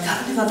 त्यो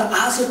कारणले गर्दा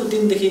आजको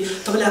दिनदेखि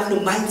तपाईँले आफ्नो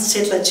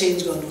माइन्डसेटलाई चेन्ज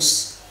गर्नुहोस्।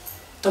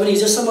 तपाईँले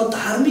हिजोसम्म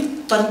धार्मिक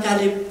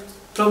तरिकाले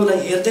प्रभुलाई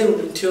हेर्दै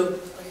हुनुहुन्थ्यो,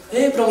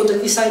 ए प्रभु त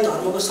इसाई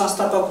धर्मको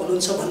संस्थापक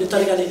हुनुहुन्छ भन्ने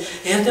तरिकाले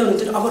हेर्दै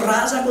हुनुहुन्थ्यो। अब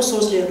राजाको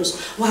सोचले हेर्नुहोस्,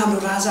 उहाँ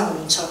हाम्रो राजा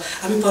हुनुहुन्छ,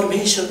 हामी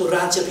परमेश्वरको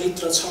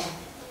राज्यभित्र छौँ।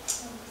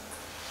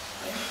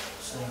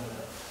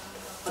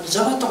 अनि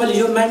जब तपाईँले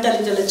यो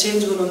मेन्टालिटीलाई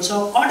चेन्ज गर्नुहुन्छ,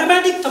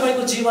 अटोमेटिक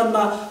तपाईँको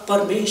जीवनमा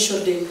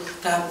परमेश्वरले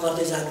काम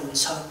गर्दै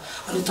जानुहुन्छ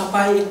अनि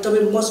तपाईँ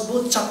एकदमै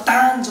मजबुत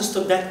चट्टान जस्तो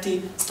व्यक्ति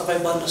तपाईँ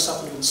बन्न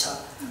सक्नुहुन्छ।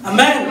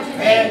 आमेन।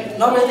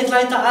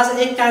 नभएदेखिलाई त आज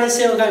एक काँडे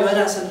सेवाकाई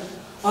भइरहेछन्,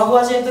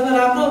 अगुवा चाहिँ एकदमै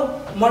राम्रो,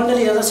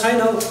 मण्डली हेर्दा छैन,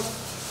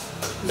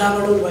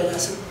 डामाडोल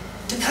भइरहेछ।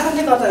 त्यो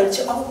कारणले गर्दाखेरि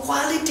चाहिँ अब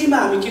क्वालिटीमा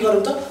हामी के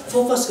गरौँ त,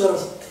 फोकस गरौँ,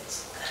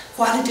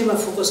 क्वालिटीमा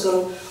फोकस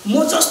गरौँ।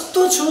 म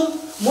जस्तो छु,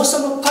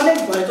 मसँग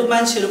कनेक्ट भएको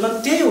मान्छेहरूमा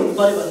त्यही हुनु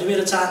पर्यो भन्ने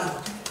मेरो चाहना हो।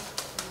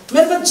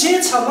 मेरोमा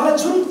जे छ, मलाई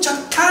जुन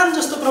चट्टान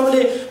जस्तो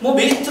प्रभुले म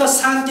भित्र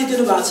शान्ति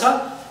दिनुभएको छ,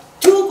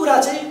 त्यो कुरा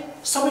चाहिँ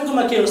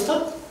सबैकोमा के होस् त,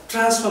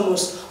 ट्रान्सफर्म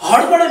होस्,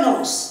 हडबडै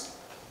नहोस्।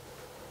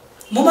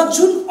 ममा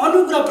जुन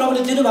अनुग्रह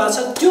प्रभुले दिनुभएको छ,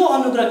 त्यो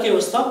अनुग्रह के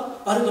होस् त,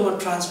 अरूकोमा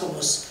ट्रान्सफर्म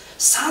होस्।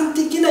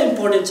 शान्ति किन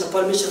इम्पोर्टेन्ट छ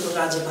परमेश्वरको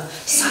राज्यमा?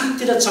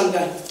 शान्ति र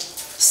चङ्गाई।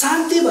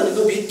 शान्ति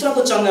भनेको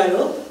भित्रको चङ्गाई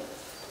हो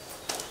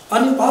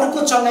अनि अर्को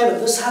चङ्गाई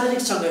भनेको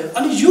शारीरिक चङ्गाई हो।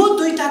 अनि यो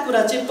दुईटा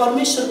कुरा चाहिँ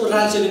परमेश्वरको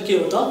राज्यको के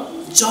हो त,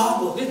 जब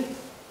हो कि।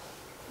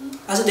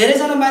 आज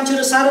धेरैजना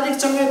मान्छेहरू शारीरिक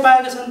चङ्गाई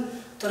पाएका छन्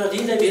तर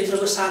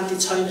हृदयभित्रको शान्ति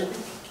छैन,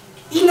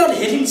 इनर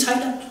हिलिङ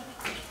छैन।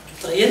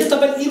 तर यदि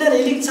तपाईँ इनर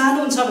हिलिङ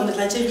चाहनुहुन्छ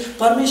भनेदेखिलाई चाहिँ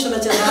परमेश्वरलाई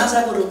चाहिँ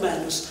राजाको रूपमा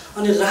हेर्नुहोस्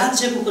अनि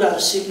राज्यको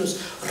कुराहरू सिक्नुहोस्,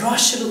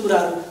 रहस्यको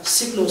कुराहरू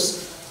सिक्नुहोस्,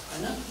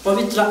 होइन,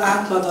 पवित्र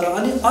आत्माद्वारा।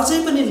 अनि अझै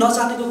पनि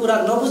नजानेको कुरा,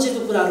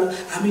 नबुझेको कुराहरू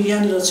हामी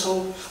यहाँनिर छौँ।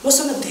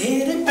 मसँग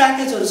धेरै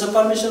प्याकेजहरू छ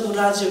परमेश्वरको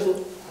राज्यको।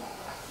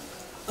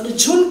 अनि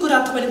जुन कुरा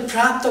तपाईँले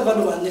प्राप्त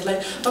गर्नुभयो भनेदेखिलाई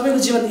तपाईँको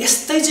जीवन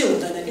यस्तै चाहिँ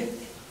हुँदैन कि।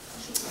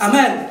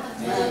 आमेन।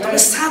 तपाईँ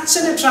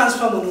साँच्चै नै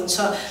ट्रान्सफर्म हुनुहुन्छ,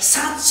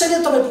 साँच्चै नै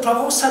तपाईँ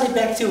प्रभावशाली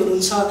व्यक्ति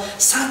हुनुहुन्छ,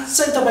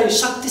 साँच्चै तपाईँ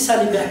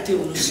शक्तिशाली व्यक्ति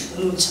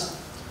हुनुहुन्छ।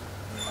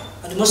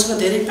 अनि मसँग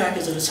धेरै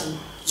प्याकेजहरू छन्।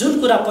 जुन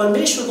कुरा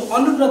परमेश्वरको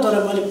अनुग्रहद्वारा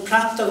मैले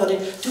प्राप्त गरेँ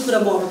त्यो कुरा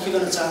म अब के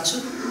गर्न चाहन्छु,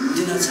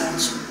 दिन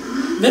चाहन्छु।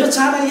 मेरो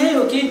चाहना यही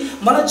हो कि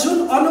मलाई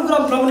जुन अनुग्रह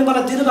प्रभुले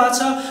मलाई दिनुभएको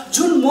छ,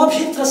 जुन म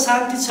भित्र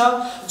शान्ति छ,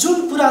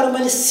 जुन कुराहरू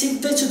मैले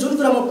सिक्दैछु, जुन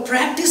कुरा म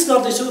प्र्याक्टिस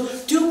गर्दैछु,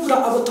 त्यो कुरा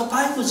अब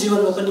तपाईँको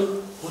जीवनमा पनि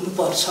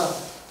हुनुपर्छ।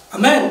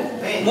 आमेन।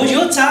 म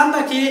यो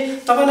चाहन्न कि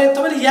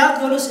तपाईँले याद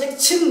गर्नुहोस्,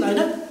 एकछिन, होइन,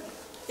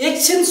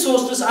 एकछिन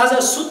सोच्नुहोस्, आज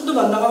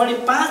सुत्नुभन्दा अगाडि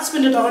 5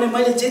 मिनट अगाडि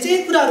मैले जे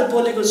कुराहरू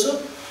बोलेको छु,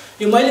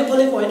 यो मैले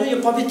बोलेको होइन, यो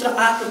पवित्र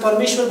आत्मा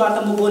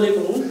परमेश्वरबाट म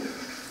बोलेको हुँ,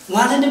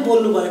 उहाँले नै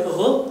बोल्नुभएको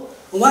हो।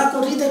 उहाँको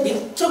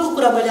हृदयभित्रको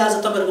कुरा मैले आज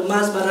तपाईँहरूको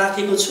माझमा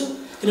राखेको छु।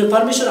 किनभने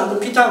परमेश्वर हाम्रो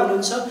पिता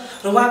हुनुहुन्छ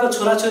र उहाँको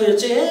छोराछोरीहरू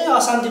चाहिँ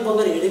अशान्ति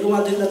बोकेर हिँडेको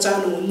उहाँ देख्न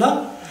चाहनुहुन्न।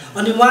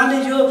 अनि उहाँले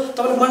यो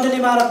तपाईँले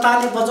मण्डलीमा आएर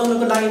ताली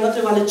बजाउनको लागि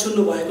मात्रै उहाँले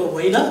चुन्नु भएको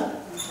होइन।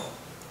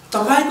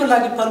 तपाईँको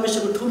लागि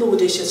परमेश्वरको ठुलो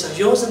उद्देश्य छ,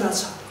 योजना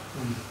छ,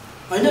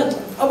 होइन।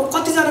 अब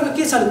कतिजनाको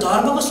के छ भने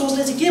धर्मको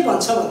सोचले चाहिँ के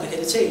भन्छ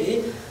भन्दाखेरि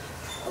चाहिँ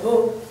अब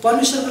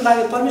परमेश्वरको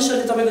लागि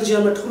परमेश्वरले तपाईँको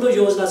जीवनमा ठुलो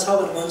योजना छ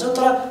भनेर भन्छ,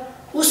 तर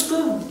उसको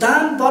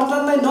दान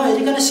वरदानलाई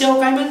नहेरिकन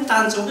सेवाकाईमा पनि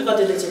तान्छौँ कि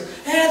कतिले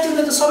चाहिँ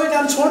तिमीले त सबै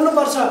काम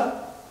छोड्नुपर्छ,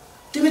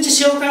 तिमी चाहिँ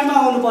सेवाकाईमा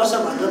आउनुपर्छ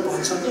भनेर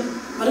भन्छ कि।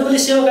 अनि उसले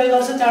सेवाकाई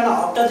गर्छ, त्यहाँबाट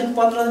हप्ता दिन,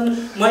 15 दिन,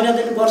 महिना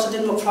दिन, वर्ष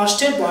दिनमा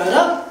फ्रस्ट्रेट भएर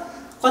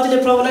कतिले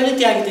प्रभुलाई नै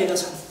त्यागिदिएका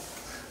छन्।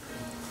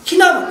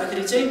 किन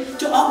भन्दाखेरि चाहिँ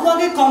त्यो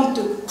अगुवाकै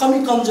कमी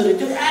कमजोरी,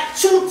 त्यो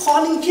एक्चुअल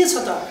कलिङ के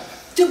छ त,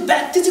 त्यो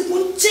व्यक्ति चाहिँ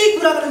कुन चाहिँ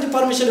कुराको निम्ति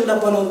परमेश्वरले उसलाई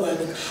बनाउनु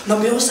भएको, न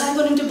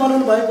व्यवसायको निम्ति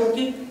बनाउनु भएको हो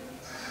कि,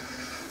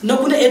 न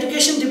कुनै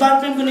एजुकेसन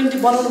डिपार्टमेन्टको निम्ति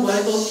बनाउनु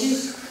भएको हो कि,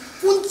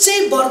 कुन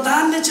चाहिँ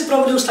वरदानले चाहिँ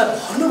प्रभुले उसलाई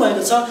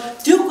भन्नुभएको छ,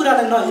 त्यो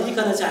कुरालाई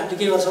नहेरिकन चाहिँ हामीले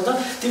के गर्छौँ त,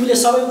 तिमीले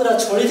सबै कुरा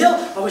छोडिदेऊ,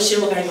 अब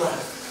सेवाकाई गर।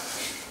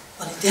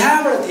 अनि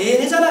त्यहाँबाट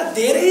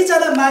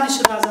धेरैजना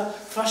मानिसहरू आज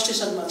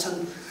फ्रस्ट्रेसनमा छन्।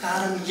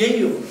 कारण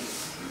यही हो।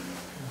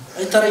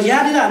 तर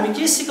यहाँनिर हामी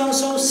के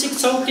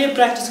सिक्छौँ, के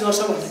प्र्याक्टिस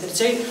गर्छौँ भन्दाखेरि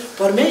चाहिँ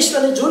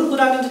परमेश्वरले जुन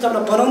कुरा निम्ति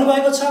तपाईँलाई बनाउनु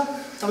भएको छ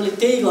तपाईँले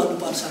त्यही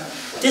गर्नुपर्छ।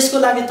 त्यसको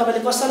लागि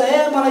तपाईँले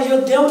कसैलाई मलाई यो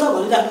देऊ न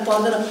भनिराख्नु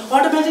पर्दैन,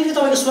 अटोमेटिकली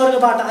तपाईँको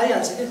स्वर्गबाट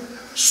आइहाल्छ कि।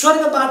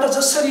 स्वर्गबाट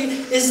जसरी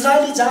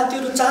इजरायली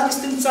जातिहरू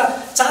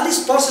 40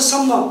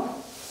 वर्षसम्म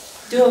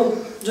त्यो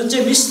जुन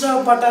चाहिँ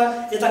मिस्रबाट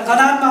यता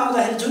कनानमा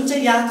आउँदाखेरि जुन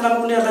चाहिँ यात्रामा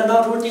उनीहरूलाई न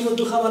रोटीको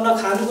दुःख भयो, न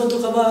खानुको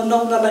दुःख भयो, न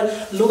उनीहरूलाई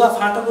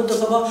लुगाफाटाको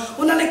दुःख भयो,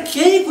 उनीहरूलाई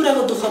केही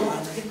कुराको दुःख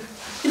भएन कि।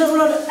 किन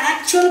उनीहरू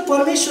एक्चुअल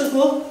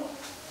परमेश्वरको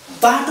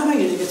बाटोमा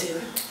हिँडेको थिए।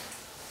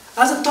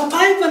 आज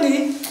तपाईँ पनि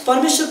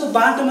परमेश्वरको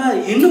बाटोमा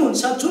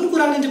हिँड्नुहुन्छ, जुन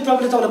कुराको निम्ति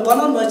प्रभुले तपाईँलाई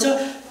बनाउनु भएछ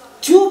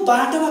त्यो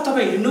बाटोमा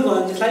तपाईँ हिँड्नुभयो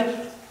भनेदेखिलाई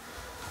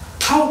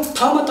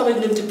ठाउँमा तपाईँको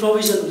निम्ति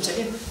प्रोभिजन हुन्छ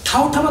कि,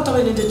 ठाउँमा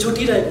तपाईँको निम्ति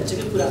जुटिरहेको हुन्छ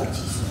कि कुराहरू।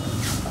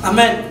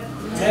 आमेन।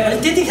 अनि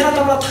त्यतिखेर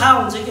तपाईँलाई थाहा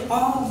हुन्छ कि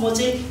म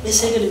चाहिँ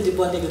यसैको निम्ति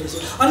बनेको रहेछु।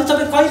 अनि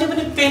तपाईँ कहिले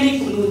पनि पेनिक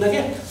हुनुहुन्न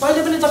क्या,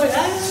 कहिले पनि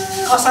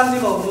तपाईँ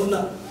अशान्तिमा हुनुहुन्न।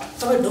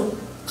 तपाईँ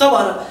ढुक्क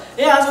भएर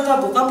आज त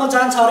भूकम्प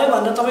जान्छ अरे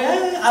भनेर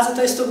तपाईँ आज त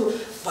यस्तो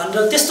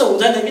भनेर त्यस्तो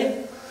हुँदैन कि।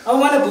 अब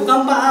मलाई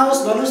भूकम्प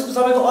आओस् भन्नुहोस्,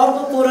 तपाईँको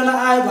अर्को कोरोना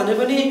आयो भने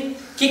पनि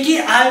के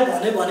आयो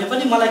भने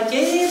पनि मलाई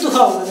केही दुःख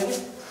हुँदैन कि।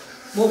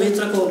 म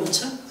भित्रको हुनुहुन्छ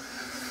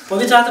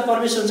पवित्र आत्मा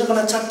परमेश्वर हुन्छ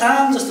मलाई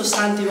चट्टान जस्तो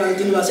शान्ति उहाँले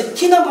दिनुभएको छ।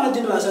 किन मलाई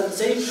दिनुभएको छ भने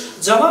चाहिँ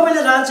जब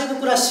मैले राज्यको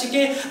कुरा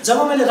सिकेँ, जब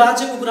मैले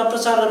राज्यको कुरा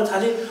प्रचार गर्न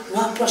थालेँ,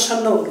 उहाँ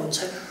प्रसन्न हुनुहुन्छ।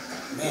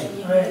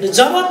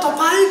 जब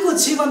तपाईँको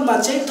जीवनमा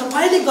चाहिँ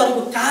तपाईँले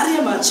गरेको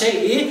कार्यमा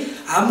चाहिँ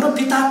हाम्रो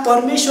पिता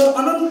परमेश्वर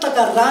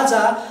अनन्तका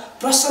राजा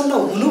प्रसन्न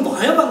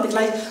हुनुभयो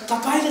भनेदेखिलाई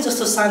तपाईँले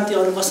जस्तो शान्ति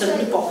अरू कसैले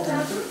पनि पाउँदैन।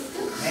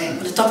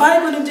 अनि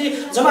तपाईँको निम्ति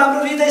जब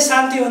हाम्रो हृदय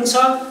शान्ति हुन्छ,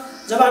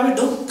 जब हामी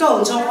ढुक्क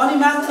हुन्छौँ, अनि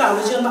मात्र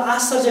हाम्रो जीवनमा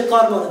आश्चर्य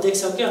कर्महरू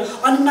देख्छौँ क्या,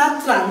 अनि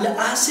मात्र हामीले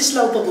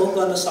आशिषलाई उपभोग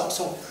गर्न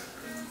सक्छौँ।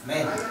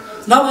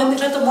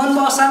 नभएदेखिलाई त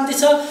मनमा अशान्ति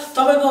छ,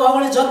 तपाईँको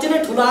अगाडि जति नै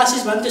ठुलो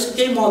आशिष भने त्यसको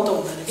केही महत्त्व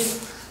हुँदैन कि।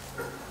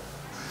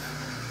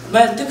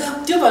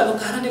 त्यो भएको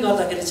कारणले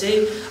गर्दाखेरि चाहिँ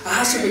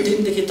आजको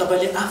दिनदेखि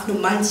तपाईँले आफ्नो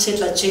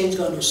माइन्डसेटलाई चेन्ज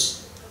गर्नुहोस्।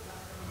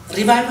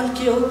 रिभाइभल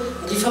के हो,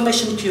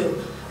 रिफर्मेसन के हो,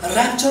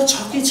 ऱ्याप्चर छ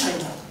कि छैन?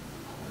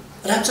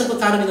 ऱ्याप्चरको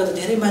कारणले गर्दा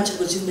धेरै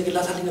मान्छेको जिन्दगी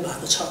लथालिङ्ग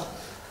भएको छ।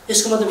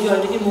 यसको मतलब यो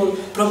होइन कि म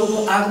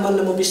प्रभुको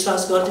आगमनले म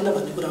विश्वास गर्दिनँ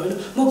भन्ने कुरा होइन,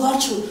 म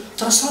गर्छु,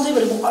 तर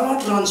सधैँभरि म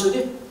अलर्ट रहन्छु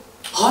कि,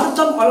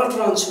 हरदम अलर्ट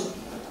रहन्छु,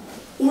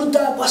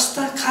 उड्दा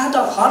बस्दा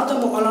खाँदा हरदम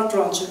म अलर्ट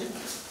रहन्छु कि,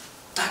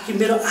 ताकि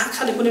मेरो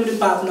आँखाले कुनै पनि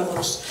पाप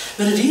नगरोस्,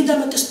 मेरो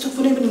हृदयमा त्यस्तो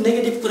कुनै पनि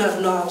नेगेटिभ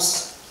कुराहरू नआओस्।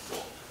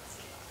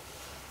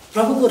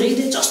 प्रभुको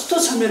हृदय जस्तो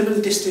छ मेरो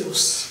पनि त्यस्तै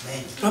होस्,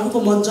 प्रभुको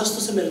मन जस्तो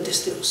छ मेरो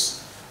त्यस्तै होस्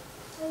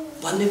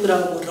भन्ने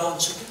कुरामा म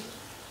रहन्छु।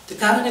 त्यो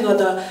कारणले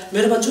गर्दा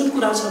मेरोमा जुन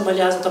कुरा छ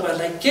मैले आज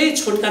तपाईँहरूलाई केही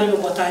छोटकारीमा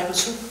बताएको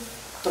छु।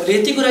 तपाईँले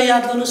यति कुरा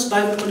याद गर्नुहोस्,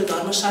 बाइबल कुनै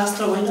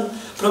धर्मशास्त्र होइन,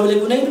 प्रभुले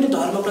कुनै पनि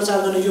धर्म प्रचार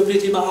गर्न यो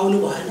पृथ्वीमा आउनु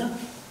भएन।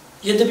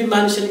 यद्यपि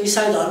मानिसहरूले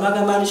इसाई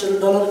धर्मका मानिसहरू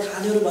डलर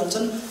खानेहरू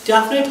भन्छन्, त्यो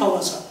आफ्नै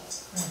ठाउँमा छ,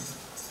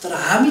 तर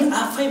हामी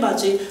आफैमा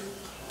चाहिँ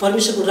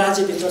परमेश्वरको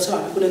राज्यभित्र छौँ,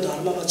 हामी कुनै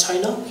धर्ममा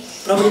छैन।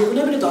 प्रभुले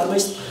कुनै पनि धर्म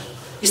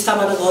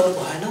स्थापना गर्नु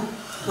भएन,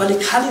 उहाँले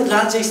खालि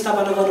राज्य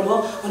स्थापना गर्नुभयो,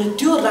 अनि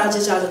त्यो राज्य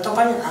चाहिँ आज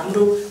तपाईँ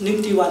हाम्रो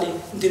निम्ति उहाँले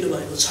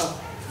दिनुभएको छ।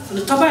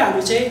 अनि तपाईँ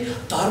हामी चाहिँ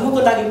धर्मको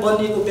लागि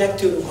बनिएको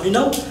व्यक्तिहरू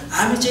होइनौँ,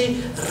 हामी चाहिँ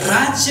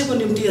राज्यको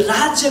निम्ति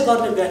राज्य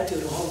गर्ने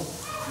व्यक्तिहरू हौँ।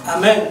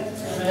 आमेन।